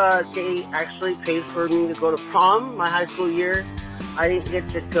 they actually paid for me to go to prom my high school year. I didn't get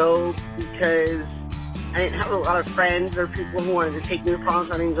to go because I didn't have a lot of friends or people who wanted to take me to prom,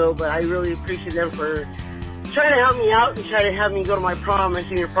 so I didn't go, but I really appreciate them for trying to help me out and try to have me go to my prom, my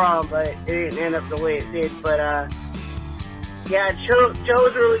senior prom, but it didn't end up the way it did. But, yeah, Joe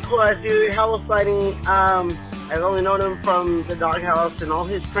was a really cool ass dude, hella funny. I've only known him from the Doghouse and all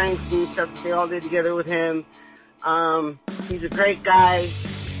his pranks and stuff that they all did together with him. He's a great guy.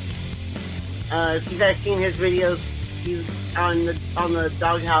 If you guys seen his videos, he's on the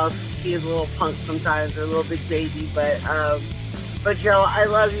Doghouse. He is a little punk sometimes, or a little big baby, but Joe, I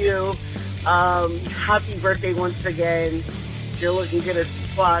love you. Happy birthday once again. You're looking good as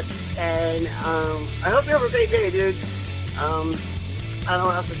fuck, and I hope you have a great day, dude. I don't know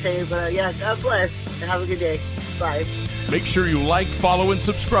what else to say, but yeah, God bless, and have a good day. Bye. Make sure you like, follow, and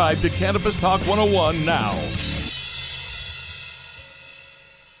subscribe to Cannabis Talk 101 now.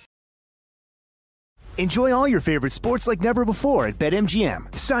 Enjoy all your favorite sports like never before at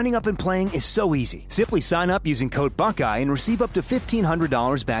BetMGM. Signing up and playing is so easy. Simply sign up using code Buckeye and receive up to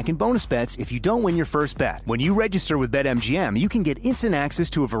 $1,500 back in bonus bets if you don't win your first bet. When you register with BetMGM, you can get instant access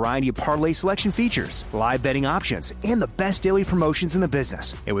to a variety of parlay selection features, live betting options, and the best daily promotions in the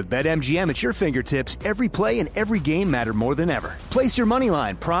business. And with BetMGM at your fingertips, every play and every game matter more than ever. Place your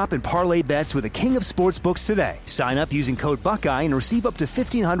moneyline, prop, and parlay bets with the king of sportsbooks today. Sign up using code Buckeye and receive up to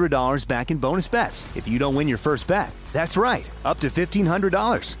 $1,500 back in bonus bets if you don't win your first bet. That's right, up to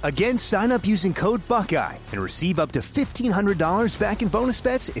 $1,500. Again, sign up using code Buckeye and receive up to $1,500 back in bonus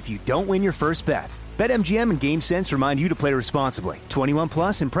bets if you don't win your first bet. BetMGM and GameSense remind you to play responsibly. 21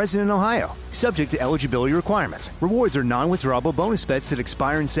 plus and present in Ohio. Subject to eligibility requirements. Rewards are non-withdrawable bonus bets that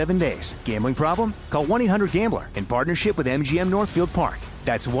expire in 7 days. Gambling problem? Call 1-800-GAMBLER in partnership with MGM Northfield Park.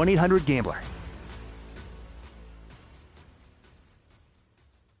 That's 1-800-GAMBLER.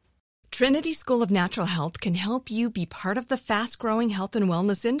 Trinity School of Natural Health can help you be part of the fast-growing health and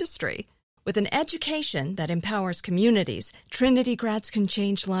wellness industry. With an education that empowers communities, Trinity grads can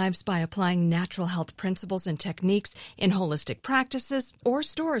change lives by applying natural health principles and techniques in holistic practices or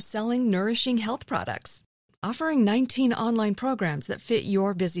stores selling nourishing health products. Offering 19 online programs that fit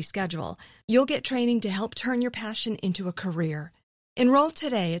your busy schedule, you'll get training to help turn your passion into a career. Enroll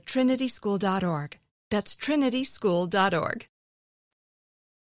today at trinityschool.org. That's trinityschool.org.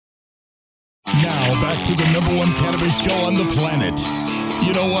 Now back to the #1 cannabis show on the planet.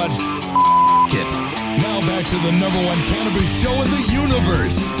 You know what? It. Now back to the #1 cannabis show in the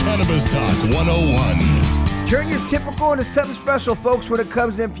universe. Cannabis Talk 101. Turn your typical into something special, folks. When it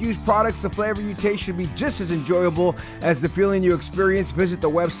comes to infused products, the flavor you taste should be just as enjoyable as the feeling you experience. Visit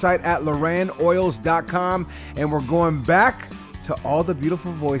the website at LorraineOils.com. And we're going back to all the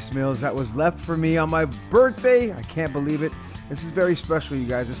beautiful voicemails that was left for me on my birthday. I can't believe it. This is very special, you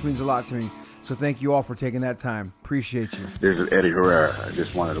guys. This means a lot to me. So thank you all for taking that time. Appreciate you. This is Eddie Herrera. I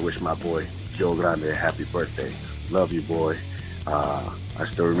just wanted to wish my boy Joe Grande a happy birthday. Love you, boy. I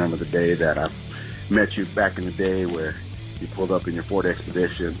still remember the day that I met you back in the day where you pulled up in your Ford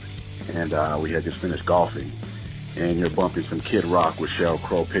Expedition and we had just finished golfing and you're bumping some Kid Rock with Sheryl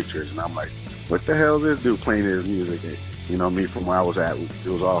Crow pictures, and I'm like, what the hell is this dude playing his music? And, you know, me from where I was at, it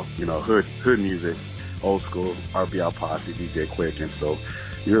was all, you know, hood music, old school, RBL Posse, DJ Quick, and so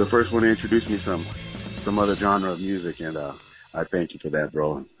you're the first one to introduce me some other genre of music, and I thank you for that,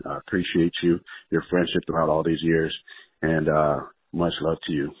 bro. I appreciate you, your friendship throughout all these years, and much love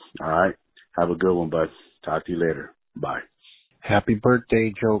to you. All right? Have a good one, bud. Talk to you later. Bye. Happy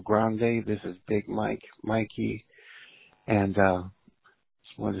birthday, Joe Grande. This is Big Mikey. And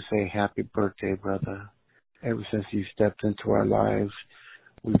just wanted to say happy birthday, brother. Ever since you stepped into our lives,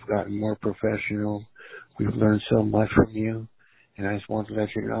 we've gotten more professional. We've learned so much from you. And I just wanted to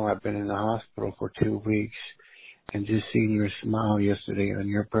let you know I've been in the hospital for 2 weeks. And just seeing your smile yesterday on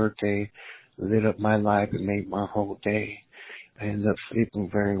your birthday lit up my life and made my whole day. I ended up sleeping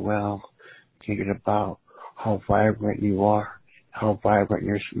very well, thinking about how vibrant you are, how vibrant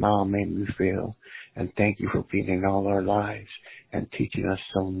your smile made me feel. And thank you for being in all our lives and teaching us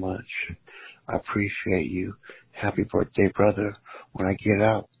so much. I appreciate you. Happy birthday, brother. When I get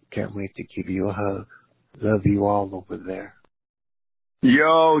out, can't wait to give you a hug. Love you all over there.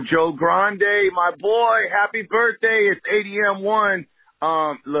 Yo, Joe Grande, my boy, happy birthday. It's ADM1.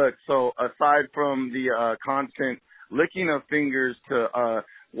 Look, so aside from the constant licking of fingers to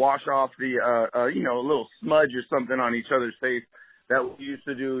wash off the a little smudge or something on each other's face that we used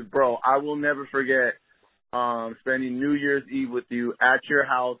to do, bro, I will never forget spending New Year's Eve with you at your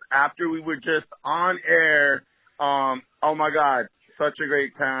house after we were just on air. Oh my God, such a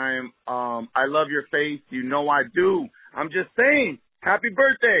great time. I love your face. You know I do. I'm just saying. Happy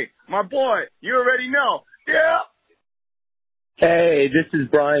birthday, my boy. You already know. Yeah. Hey, this is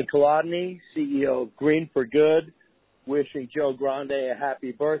Brian Kolodny, CEO of Green for Good, wishing Joe Grande a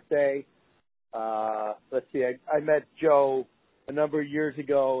happy birthday. Let's see, I met Joe a number of years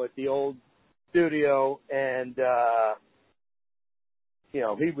ago at the old studio, and he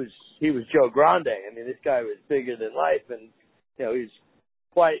was Joe Grande. I mean, this guy was bigger than life, and he was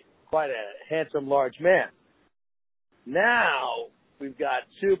quite a handsome, large man. Now we've got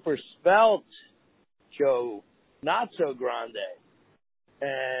super svelte Joe, not so Grande.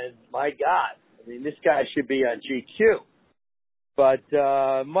 And my God, I mean, this guy should be on GQ.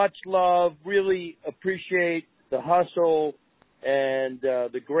 But much love, really appreciate the hustle and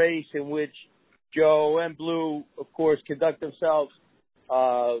the grace in which Joe and Blue, of course, conduct themselves.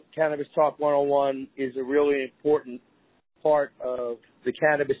 Cannabis Talk 101 is a really important part of the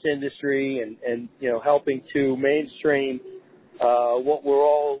cannabis industry and helping to mainstream what we're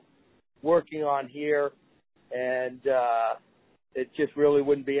all working on here. And it just really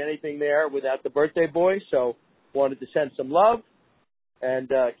wouldn't be anything there without the birthday boy. So wanted to send some love and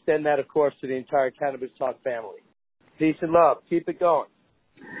extend that, of course, to the entire Cannabis Talk family. Peace and love. Keep it going.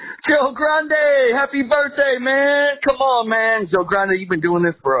 Joe Grande, happy birthday, man. Come on, man. Joe Grande, you've been doing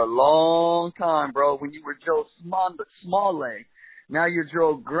this for a long time, bro. When you were Joe Smalley, now you're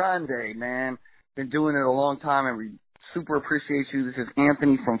Joe Grande, man. Been doing it a long time, and we super appreciate you. This is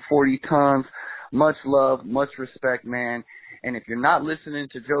Anthony from 40 Tons. Much love, much respect, man. And if you're not listening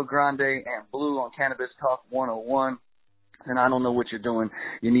to Joe Grande and Blue on Cannabis Talk 101, and I don't know what you're doing,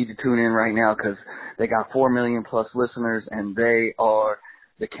 you need to tune in right now because they got 4 million plus listeners, and they are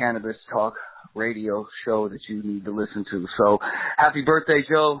the Cannabis Talk radio show that you need to listen to. So happy birthday,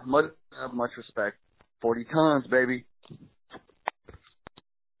 Joe. Much respect. 40 tons, baby.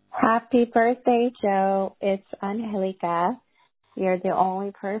 Happy birthday, Joe. It's Angelica. You're the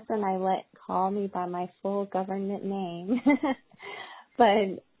only person I let call me by my full government name.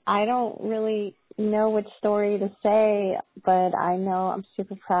 But I don't really know which story to say, but I know I'm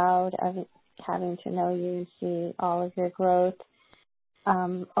super proud of having to know you and see all of your growth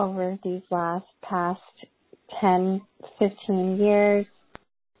over these past 10, 15 years,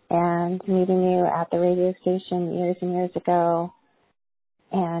 and meeting you at the radio station years and years ago.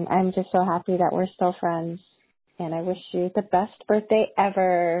 And I'm just so happy that we're still friends, and I wish you the best birthday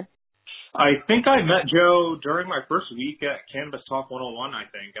ever. I think I met Joe during my first week at Cannabis Talk 101, I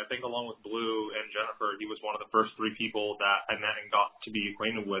think along with Blue and Jennifer, he was one of the first 3 people that I met and got to be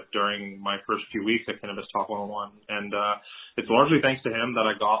acquainted with during my first few weeks at Cannabis Talk 101. And it's largely thanks to him that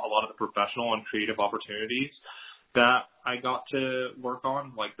I got a lot of the professional and creative opportunities that I got to work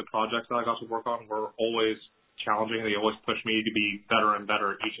on. Like, the projects that I got to work on were always challenging. They always pushed me to be better and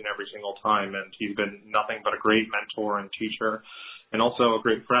better each and every single time. And he's been nothing but a great mentor and teacher, and also a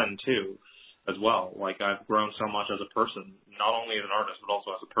great friend too, as well. Like, I've grown so much as a person, not only as an artist, but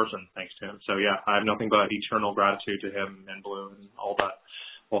also as a person, thanks to him. So yeah, I have nothing but eternal gratitude to him and Blue and all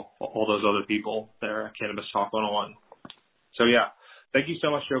those other people there at Cannabis Talk 101. So yeah, thank you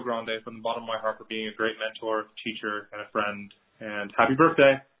so much, Joe Grande, from the bottom of my heart for being a great mentor, teacher, and a friend. And happy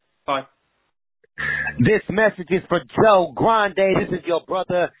birthday. Bye. This message is for Joe Grande. This is your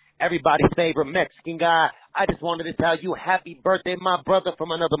brother, everybody's favorite Mexican guy. I just wanted to tell you happy birthday, my brother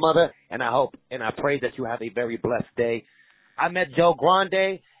from another mother, and I hope and I pray that you have a very blessed day. I met Joe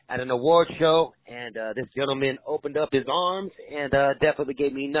Grande at an award show, and this gentleman opened up his arms and definitely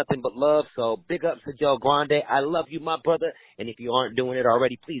gave me nothing but love. So big ups to Joe Grande. I love you, my brother, and if you aren't doing it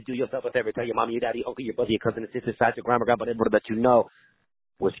already, please do yourself a favor. Tell your mommy, your daddy, uncle, your brother, your cousin, your sister, side, your grandma, everybody that you know.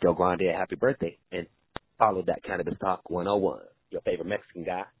 Wish Joe Grande a happy birthday, and follow that Cannabis Talk 101. Your favorite Mexican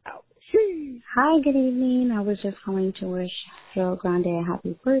guy out. Hi, good evening. I was just calling to wish Joe Grande a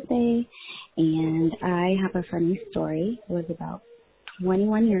happy birthday, and I have a funny story. It was about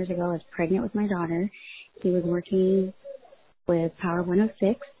 21 years ago. I was pregnant with my daughter. He was working with Power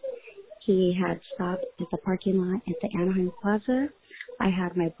 106. He had stopped at the parking lot at the Anaheim Plaza. I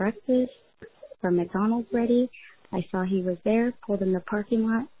had my breakfast from McDonald's ready. I saw he was there, pulled in the parking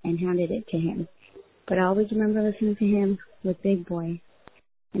lot, and handed it to him. But I always remember listening to him with Big Boy,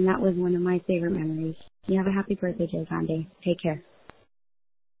 and that was one of my favorite memories. You have a happy birthday, Joe Grande. Take care.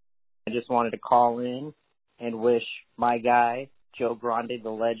 I just wanted to call in and wish my guy, Joe Grande, the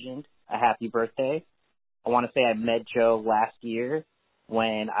legend, a happy birthday. I want to say I met Joe last year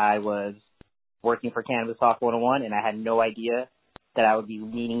when I was working for Cannabis Talk 101, and I had no idea that I would be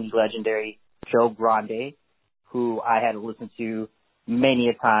meeting the legendary Joe Grande, who I had listened to many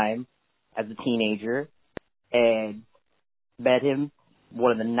a time as a teenager, and met him,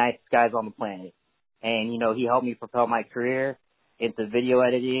 one of the nicest guys on the planet. And, you know, he helped me propel my career into video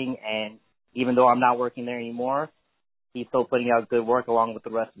editing, and even though I'm not working there anymore, he's still putting out good work along with the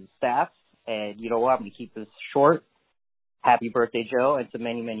rest of the staff. And you know what? I'm going to keep this short. Happy birthday, Joe, and to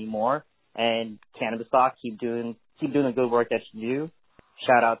many, many more. And Cannabis Talk, keep doing the good work that you do.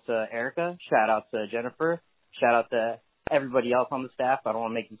 Shout out to Erica. Shout out to Jennifer. Shout out to everybody else on the staff. I don't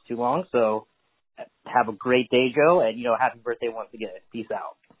want to make this too long, so have a great day, Joe, and, you know, happy birthday once again. Peace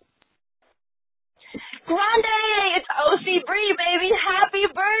out. Grande, it's OC Bree, baby. Happy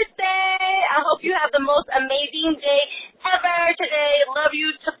birthday. I hope you have the most amazing day ever today. Love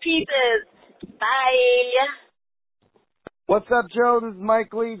you to pieces. Bye. What's up, Joe? This is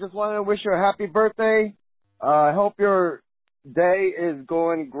Mike Lee. Just wanted to wish you a happy birthday. I hope your day is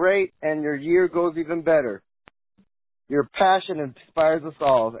going great and your year goes even better. Your passion inspires us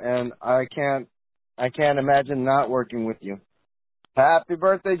all, and I can't imagine not working with you. Happy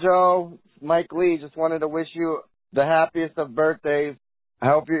birthday, Joe. Mike Lee, just wanted to wish you the happiest of birthdays. I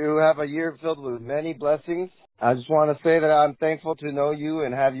hope you have a year filled with many blessings. I just want to say that I'm thankful to know you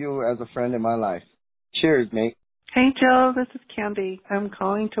and have you as a friend in my life. Cheers, mate. Hey, Joe, this is Candy. I'm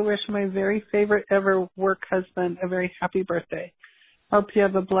calling to wish my very favorite ever work husband a very happy birthday. Hope you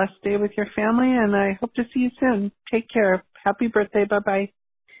have a blessed day with your family, and I hope to see you soon. Take care. Happy birthday. Bye-bye.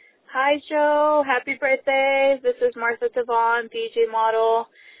 Hi, Joe. Happy birthday. This is Martha Tavon, DJ model.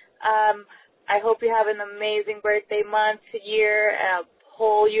 I hope you have an amazing birthday month, year,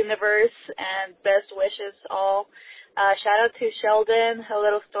 whole universe, and best wishes all Shout out to Sheldon, a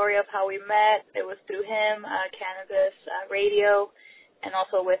little story of how we met. It was through him, Cannabis Radio, and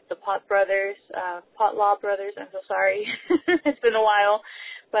also with the Pot Law Brothers. I'm so sorry. It's been a while.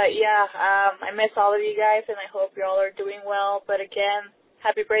 But yeah, I miss all of you guys, and I hope you all are doing well. But again,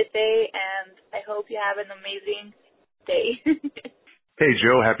 happy birthday, and I hope you have an amazing day. Hey,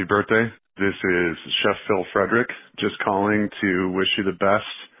 Joe, happy birthday. This is Chef Phil Frederick, just calling to wish you the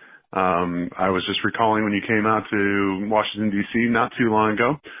best. I was just recalling when you came out to Washington, D.C. not too long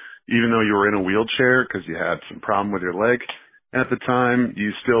ago, even though you were in a wheelchair because you had some problem with your leg. At the time,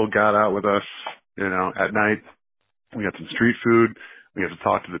 you still got out with us, at night. We had some street food. We got to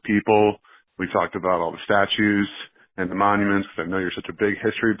talk to the people. We talked about all the statues and the monuments because I know you're such a big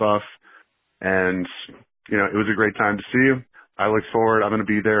history buff. And, it was a great time to see you. I look forward. I'm going to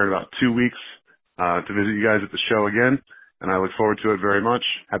be there in about 2 weeks to visit you guys at the show again, and I look forward to it very much.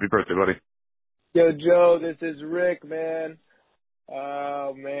 Happy birthday, buddy. Yo, Joe, this is Rick, man.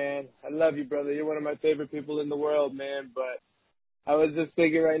 Oh, man. I love you, brother. You're one of my favorite people in the world, man. But I was just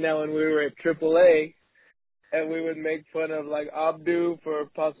thinking right now when we were at AAA, and we would make fun of, Abdu for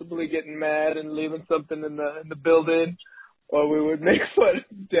possibly getting mad and leaving something in the building, or we would make fun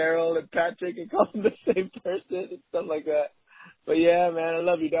of Daryl and Patrick and call them the same person and stuff like that. But yeah, man, I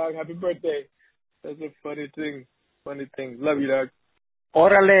love you, dog. Happy birthday. That's a funny thing. Love you, dog.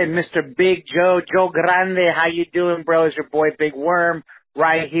 Orale, Mr. Big Joe Grande. How you doing, bro? It's your boy Big Worm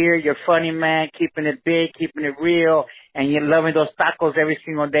right here. You're funny, man, keeping it big, keeping it real, and you're loving those tacos every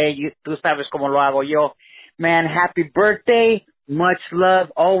single day. Tú sabes como lo hago yo. Man, happy birthday. Much love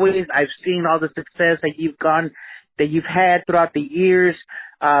always. I've seen all the success that you've had throughout the years.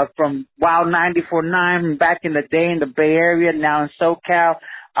 From Wild 94.9 back in the day in the Bay Area, now in SoCal,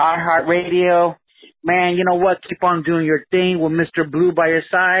 iHeartRadio. Man, you know what? Keep on doing your thing with Mr. Blue by your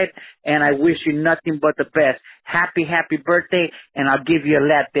side, and I wish you nothing but the best. Happy birthday, and I'll give you a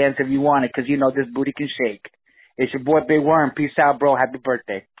lap dance if you want it, because this booty can shake. It's your boy Big Worm. Peace out, bro. Happy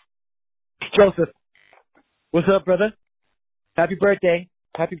birthday. Joseph, what's up, brother? Happy birthday.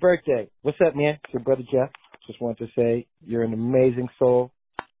 Happy birthday. What's up, man? It's your brother Jeff. Just wanted to say you're an amazing soul.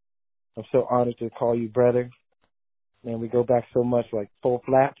 I'm so honored to call you brother. Man, we go back so much, like 4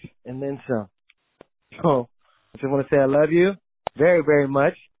 flats and then some. So I just want to say I love you very, very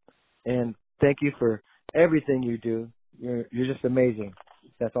much. And thank you for everything you do. You're just amazing.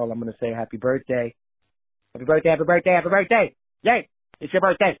 That's all I'm going to say. Happy birthday. Happy birthday, happy birthday, happy birthday. Yay, it's your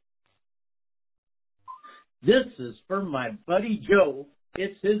birthday. This is for my buddy Joe.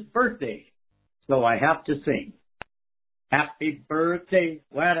 It's his birthday. So I have to sing. Happy birthday,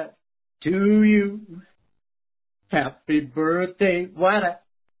 Wada, to you. Happy birthday, Wada,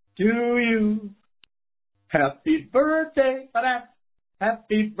 to you. Happy birthday, Wada.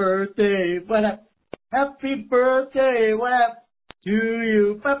 Happy birthday, Wada. Happy birthday, Wada, to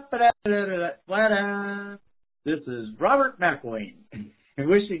you. Wada. This is Robert McElwain, and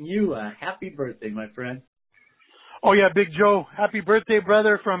wishing you a happy birthday, my friend. Oh yeah, Big Joe. Happy birthday,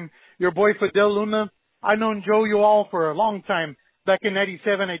 brother, from your boy Fidel Luna. I've known Joe you all for a long time. Back in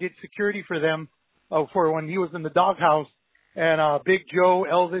 '97, I did security for them for when he was in the doghouse. And Big Joe,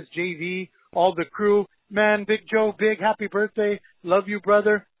 Elvis, JV, all the crew. Man, Big Joe, happy birthday. Love you,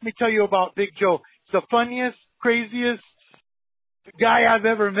 brother. Let me tell you about Big Joe. He's the funniest, craziest guy I've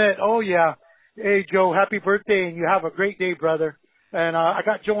ever met. Oh yeah. Hey Joe, happy birthday, and you have a great day, brother. And I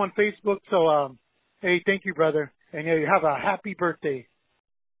got Joe on Facebook, so hey, thank you, brother. And you have a happy birthday.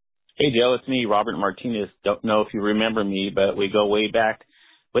 Hey, Joe, it's me, Robert Martinez. Don't know if you remember me, but we go way back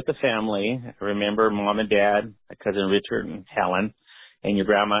with the family. I remember Mom and Dad, my cousin Richard and Helen, and your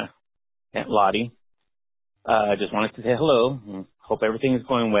grandma, Aunt Lottie. I just wanted to say hello. Hope everything is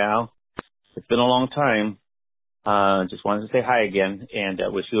going well. It's been a long time. Just wanted to say hi again and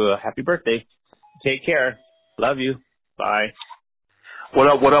wish you a happy birthday. Take care. Love you. Bye. What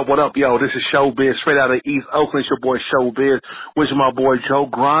up? Yo, this is Showbiz, straight out of East Oakland. It's your boy Showbiz. Wishing my boy Joe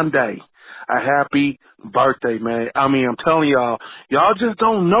Grande a happy birthday, man. I mean, I'm telling y'all just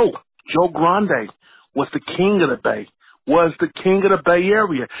don't know. Joe Grande was the king of the Bay. Was the king of the Bay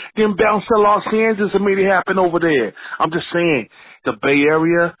Area. Then bounce to Los Angeles and made it happen over there. I'm just saying, the Bay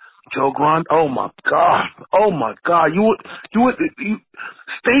Area, Joe Grande, oh my God. You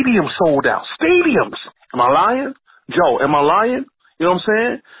stadiums sold out. Stadiums. Am I lying? Joe, am I lying? You know what I'm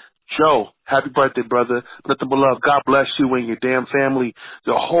saying? Joe, happy birthday, brother. Nothing but love. God bless you and your damn family,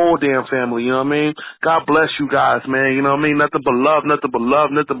 your whole damn family, you know what I mean? God bless you guys, man, you know what I mean? Nothing but love, nothing but love,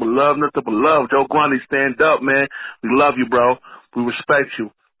 nothing but love, nothing but love. Joe Grande, stand up, man. We love you, bro. We respect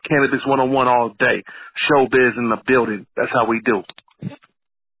you. Cannabis 101 all day. Showbiz in the building. That's how we do.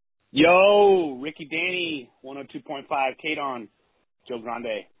 Yo, Ricky Danny, 102.5, Kate on. Joe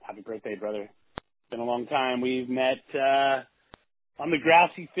Grande, happy birthday, brother. Been a long time. We've met on the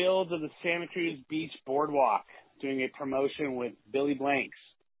grassy fields of the Santa Cruz Beach Boardwalk doing a promotion with Billy Blanks.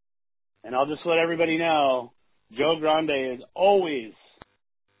 And I'll just let everybody know, Joe Grande is always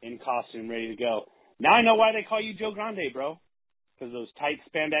in costume, ready to go. Now I know why they call you Joe Grande, bro. Because those tight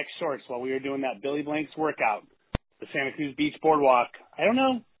spandex shorts while we were doing that Billy Blanks workout, the Santa Cruz Beach Boardwalk. I don't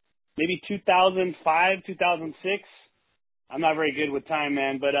know, maybe 2005, 2006. I'm not very good with time,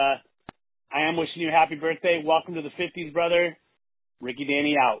 man, but I am wishing you a happy birthday. Welcome to the 50s, brother. Ricky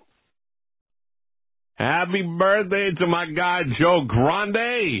Danny out. Happy birthday to my guy, Joe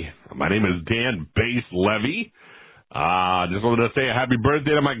Grande. My name is Dan Bass Levy. Just wanted to say a happy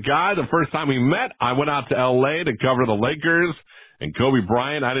birthday to my guy. The first time we met, I went out to L.A. to cover the Lakers and Kobe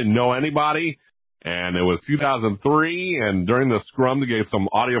Bryant. I didn't know anybody, and it was 2003, and during the scrum, they gave some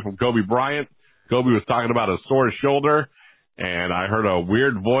audio from Kobe Bryant. Kobe was talking about a sore shoulder, and I heard a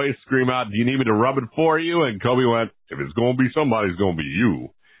weird voice scream out, "Do you need me to rub it for you?" And Kobe went, "If it's going to be somebody, it's going to be you."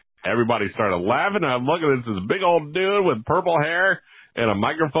 Everybody started laughing, and I'm looking at this big old dude with purple hair and a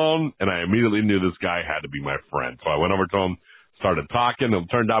microphone, and I immediately knew this guy had to be my friend. So I went over to him, started talking, and it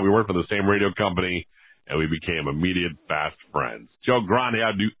turned out we worked for the same radio company, and we became immediate fast friends. Joe Grande,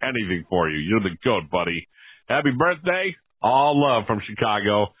 I'd do anything for you. You're the GOAT, buddy. Happy birthday. All love from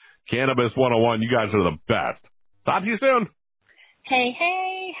Chicago. Cannabis 101, you guys are the best. Talk to you soon. Hey,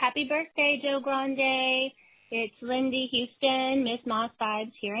 hey, happy birthday, Joe Grande. It's Lindy Houston, Miss Moss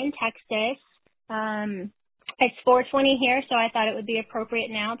Vibes here in Texas. It's 4:20 here, so I thought it would be appropriate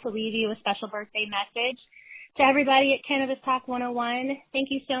now to leave you a special birthday message. To everybody at Cannabis Talk 101, thank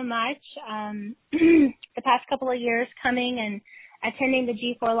you so much. The past couple of years coming and attending the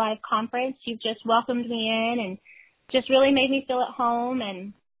G4 Live conference, you've just welcomed me in and just really made me feel at home.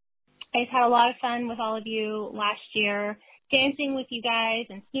 And I just had a lot of fun with all of you last year, dancing with you guys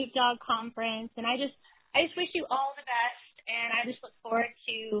and Snoop Dogg conference. And I just wish you all the best, and I just look forward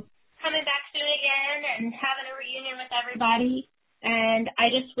to coming back soon again and having a reunion with everybody. And I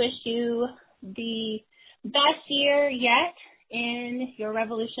just wish you the best year yet in your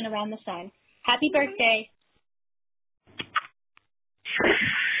revolution around the sun. Happy birthday.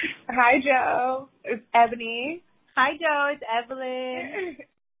 Hi, Joe. It's Ebony. Hi, Joe. It's Evelyn.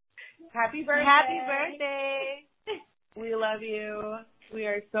 Happy birthday. Happy birthday. We love you. We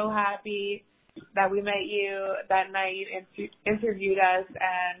are so happy that we met you that night you interviewed us,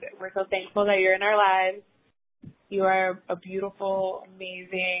 and we're so thankful that you're in our lives. You are a beautiful,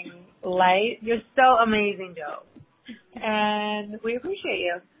 amazing light. You're so amazing, Joe. And we appreciate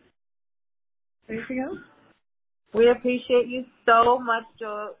you. Anything else? We appreciate you so much,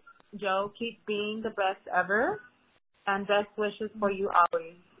 Joe. Joe, keep being the best ever, and best wishes for you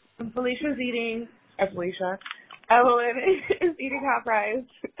always. And Felicia's eating, Evelyn is eating hot fries.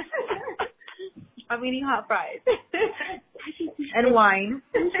 I'm eating hot fries. And wine.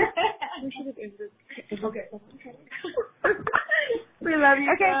 Okay. We love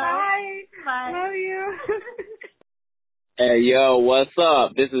you. Okay, bye. Bye. Love you. Hey, yo, what's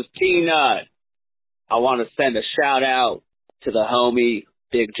up? This is Peanut. I want to send a shout out to the homie,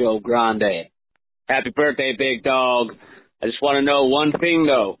 Big Joe Grande. Happy birthday, big dog. I just want to know one thing,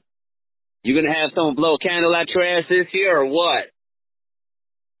 though. You going to have someone blow a candle at your ass this year or what?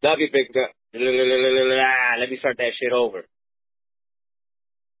 Love you, big dog. Let me start that shit over.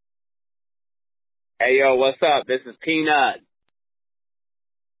 Hey, yo, what's up? This is Peanut.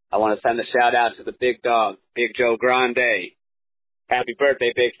 I want to send a shout out to the big dog, Big Joe Grande. Happy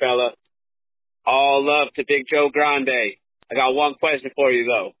birthday, big fella. All love to Big Joe Grande. I got one question for you,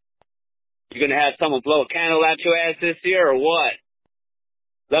 though. You going to have someone blow a candle at your ass this year or what?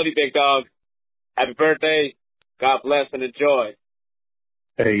 Love you, big dog. Happy birthday. God bless and enjoy.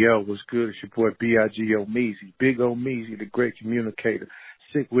 Hey, yo, what's good? It's your boy B.I.G. O'Meezy. Big O'Meezy, the great communicator.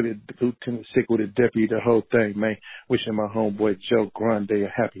 Sick with it, Lieutenant, sick with it, deputy, the whole thing, man. Wishing my homeboy Joe Grande a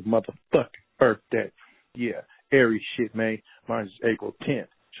happy motherfucking birthday. Yeah, Aries shit, man. Mine's April 10th.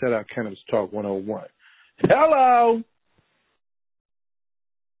 Shout out Cannabis Talk 101. Hello!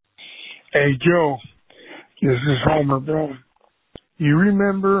 Hey, Joe. This is Homer, bro. You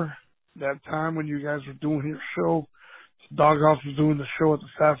remember that time when you guys were doing your show? Doghouse was doing the show at the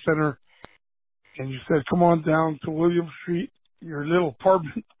Staff Center, and you said, come on down to William Street, your little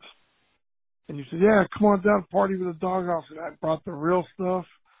apartment. And you said, yeah, come on down to party with the Doghouse. And I brought the real stuff.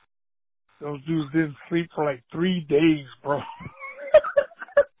 Those dudes didn't sleep for like 3 days, bro.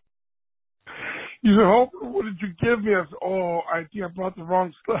 You said, Homer, what did you give me? I said, oh, I think I brought the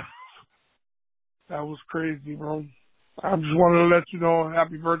wrong stuff. That was crazy, bro. I just wanted to let you know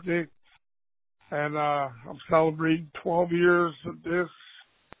happy birthday. And I'm celebrating 12 years of this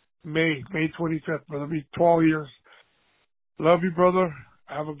May 25th, brother. It'll be 12 years. Love you, brother.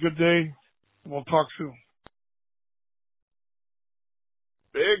 Have a good day. We'll talk soon.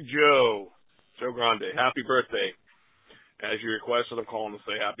 Big Joe Grande, happy birthday. As you requested, I'm calling to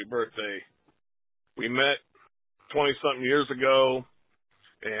say happy birthday. We met 20-something years ago,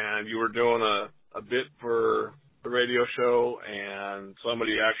 and you were doing a bit for the radio show, and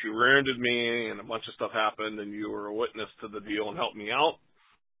somebody actually rear-ended me, and a bunch of stuff happened, and you were a witness to the deal and helped me out,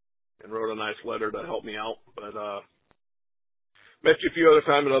 and wrote a nice letter to help me out. But met you a few other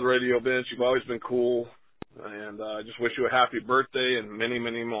times at other radio events. You've always been cool, and I just wish you a happy birthday and many,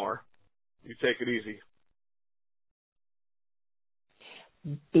 many more. You take it easy.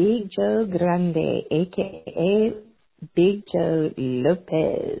 Big Joe Grande, a.k.a. Big Joe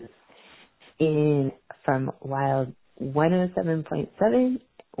Lopez, from Wild 107.7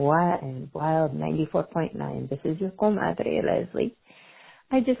 and Wild 94.9. This is your comadre, Leslie.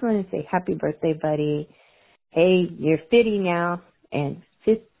 I just want to say happy birthday, buddy. Hey, you're 50 now, and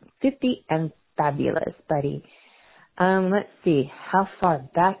 50 and fabulous, buddy. Let's see, how far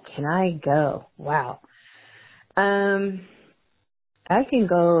back can I go? Wow. I can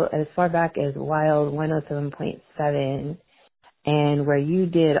go as far back as Wild 107.7, and where you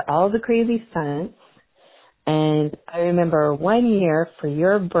did all the crazy stunts. And I remember one year for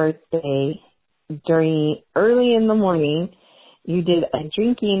your birthday, early in the morning, you did a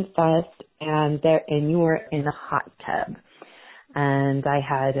drinking fest, and you were in a hot tub. And I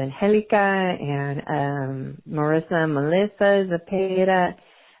had Angelica and Melissa Zapata,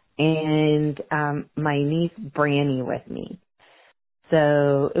 and my niece Branny with me.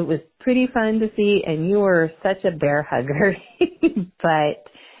 So it was pretty fun to see, and you were such a bear hugger. But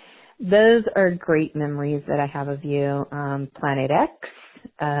those are great memories that I have of you. Planet X,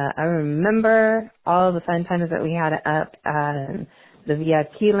 I remember all the fun times that we had up at the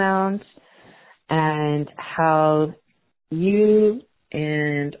VIP lounge, and how you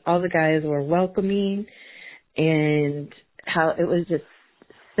and all the guys were welcoming, and how it was just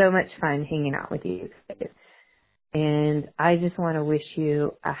so much fun hanging out with you guys. And I just want to wish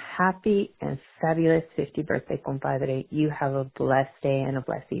you a happy and fabulous 50th birthday, compadre. You have a blessed day and a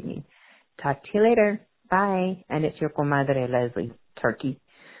blessed evening. Talk to you later. Bye. And it's your comadre, Leslie Turkey.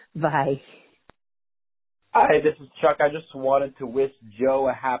 Bye. Hi, this is Chuck. I just wanted to wish Joe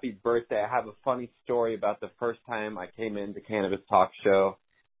a happy birthday. I have a funny story about the first time I came into Cannabis Talk Show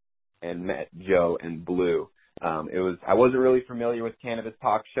and met Joe and Blue. I wasn't really familiar with Cannabis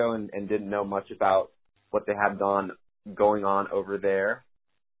Talk Show and didn't know much about what they had going on over there.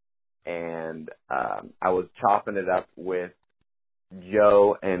 And I was chopping it up with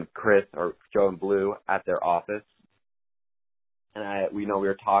Joe and Chris, or Joe and Blue, at their office. And we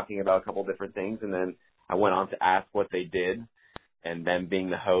were talking about a couple different things, and then I went on to ask what they did, and them being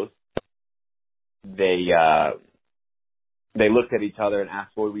the host, they looked at each other and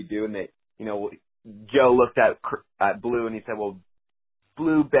asked what we do, and Joe looked at Blue and he said, "Well,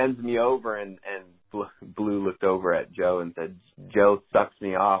 Blue bends me over," and Blue looked over at Joe and said, "Joe sucks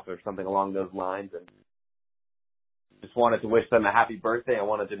me off," or something along those lines. And just wanted to wish them a happy birthday. I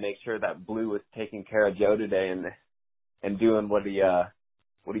wanted to make sure that Blue was taking care of Joe today and doing what he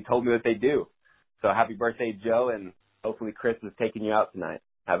told me that they do. So happy birthday, Joe, and hopefully Chris is taking you out tonight.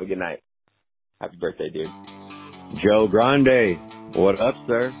 Have a good night. Happy birthday, dude. Joe Grande, what up,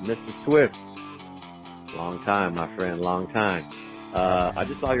 sir? Mr. Swift. Long time, my friend, long time. I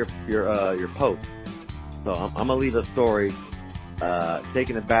just saw your post, so I'm gonna leave a story.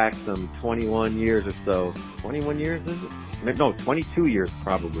 Taking it back some 21 years or so. 21 years, is it? No, 22 years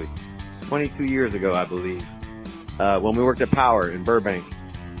probably. 22 years ago, I believe. When we worked at Power in Burbank.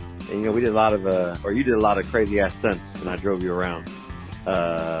 And, we did a lot of, you did a lot of crazy ass stunts, and I drove you around.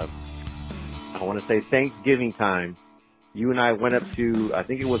 I want to say Thanksgiving time, you and I went up to, I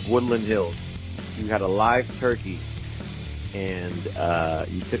think it was Woodland Hills. You had a live turkey, and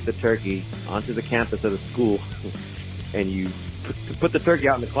you took the turkey onto the campus of the school, and you put the turkey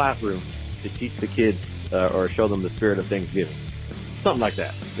out in the classroom to teach the kids or show them the spirit of Thanksgiving. Something like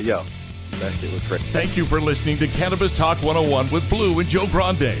that. But that shit was crazy. Thank you for listening to Cannabis Talk 101 with Blue and Joe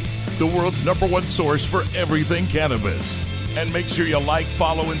Grande, the world's #1 source for everything cannabis. And make sure you like,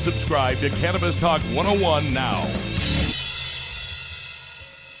 follow, and subscribe to Cannabis Talk 101 now.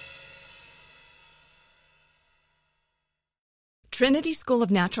 Trinity School of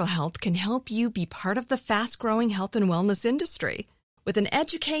Natural Health can help you be part of the fast-growing health and wellness industry. With an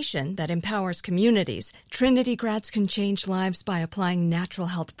education that empowers communities, Trinity grads can change lives by applying natural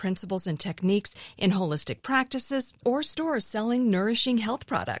health principles and techniques in holistic practices or stores selling nourishing health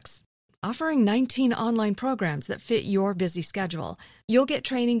products. Offering 19 online programs that fit your busy schedule, you'll get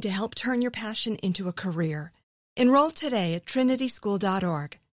training to help turn your passion into a career. Enroll today at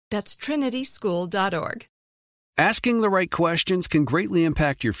trinityschool.org. That's trinityschool.org. Asking the right questions can greatly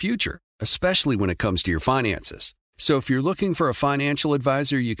impact your future, especially when it comes to your finances. So if you're looking for a financial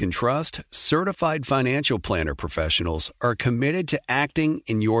advisor you can trust, certified financial planner professionals are committed to acting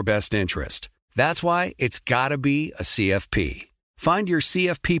in your best interest. That's why it's got to be a CFP. Find your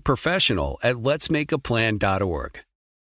CFP professional at letsmakeaplan.org.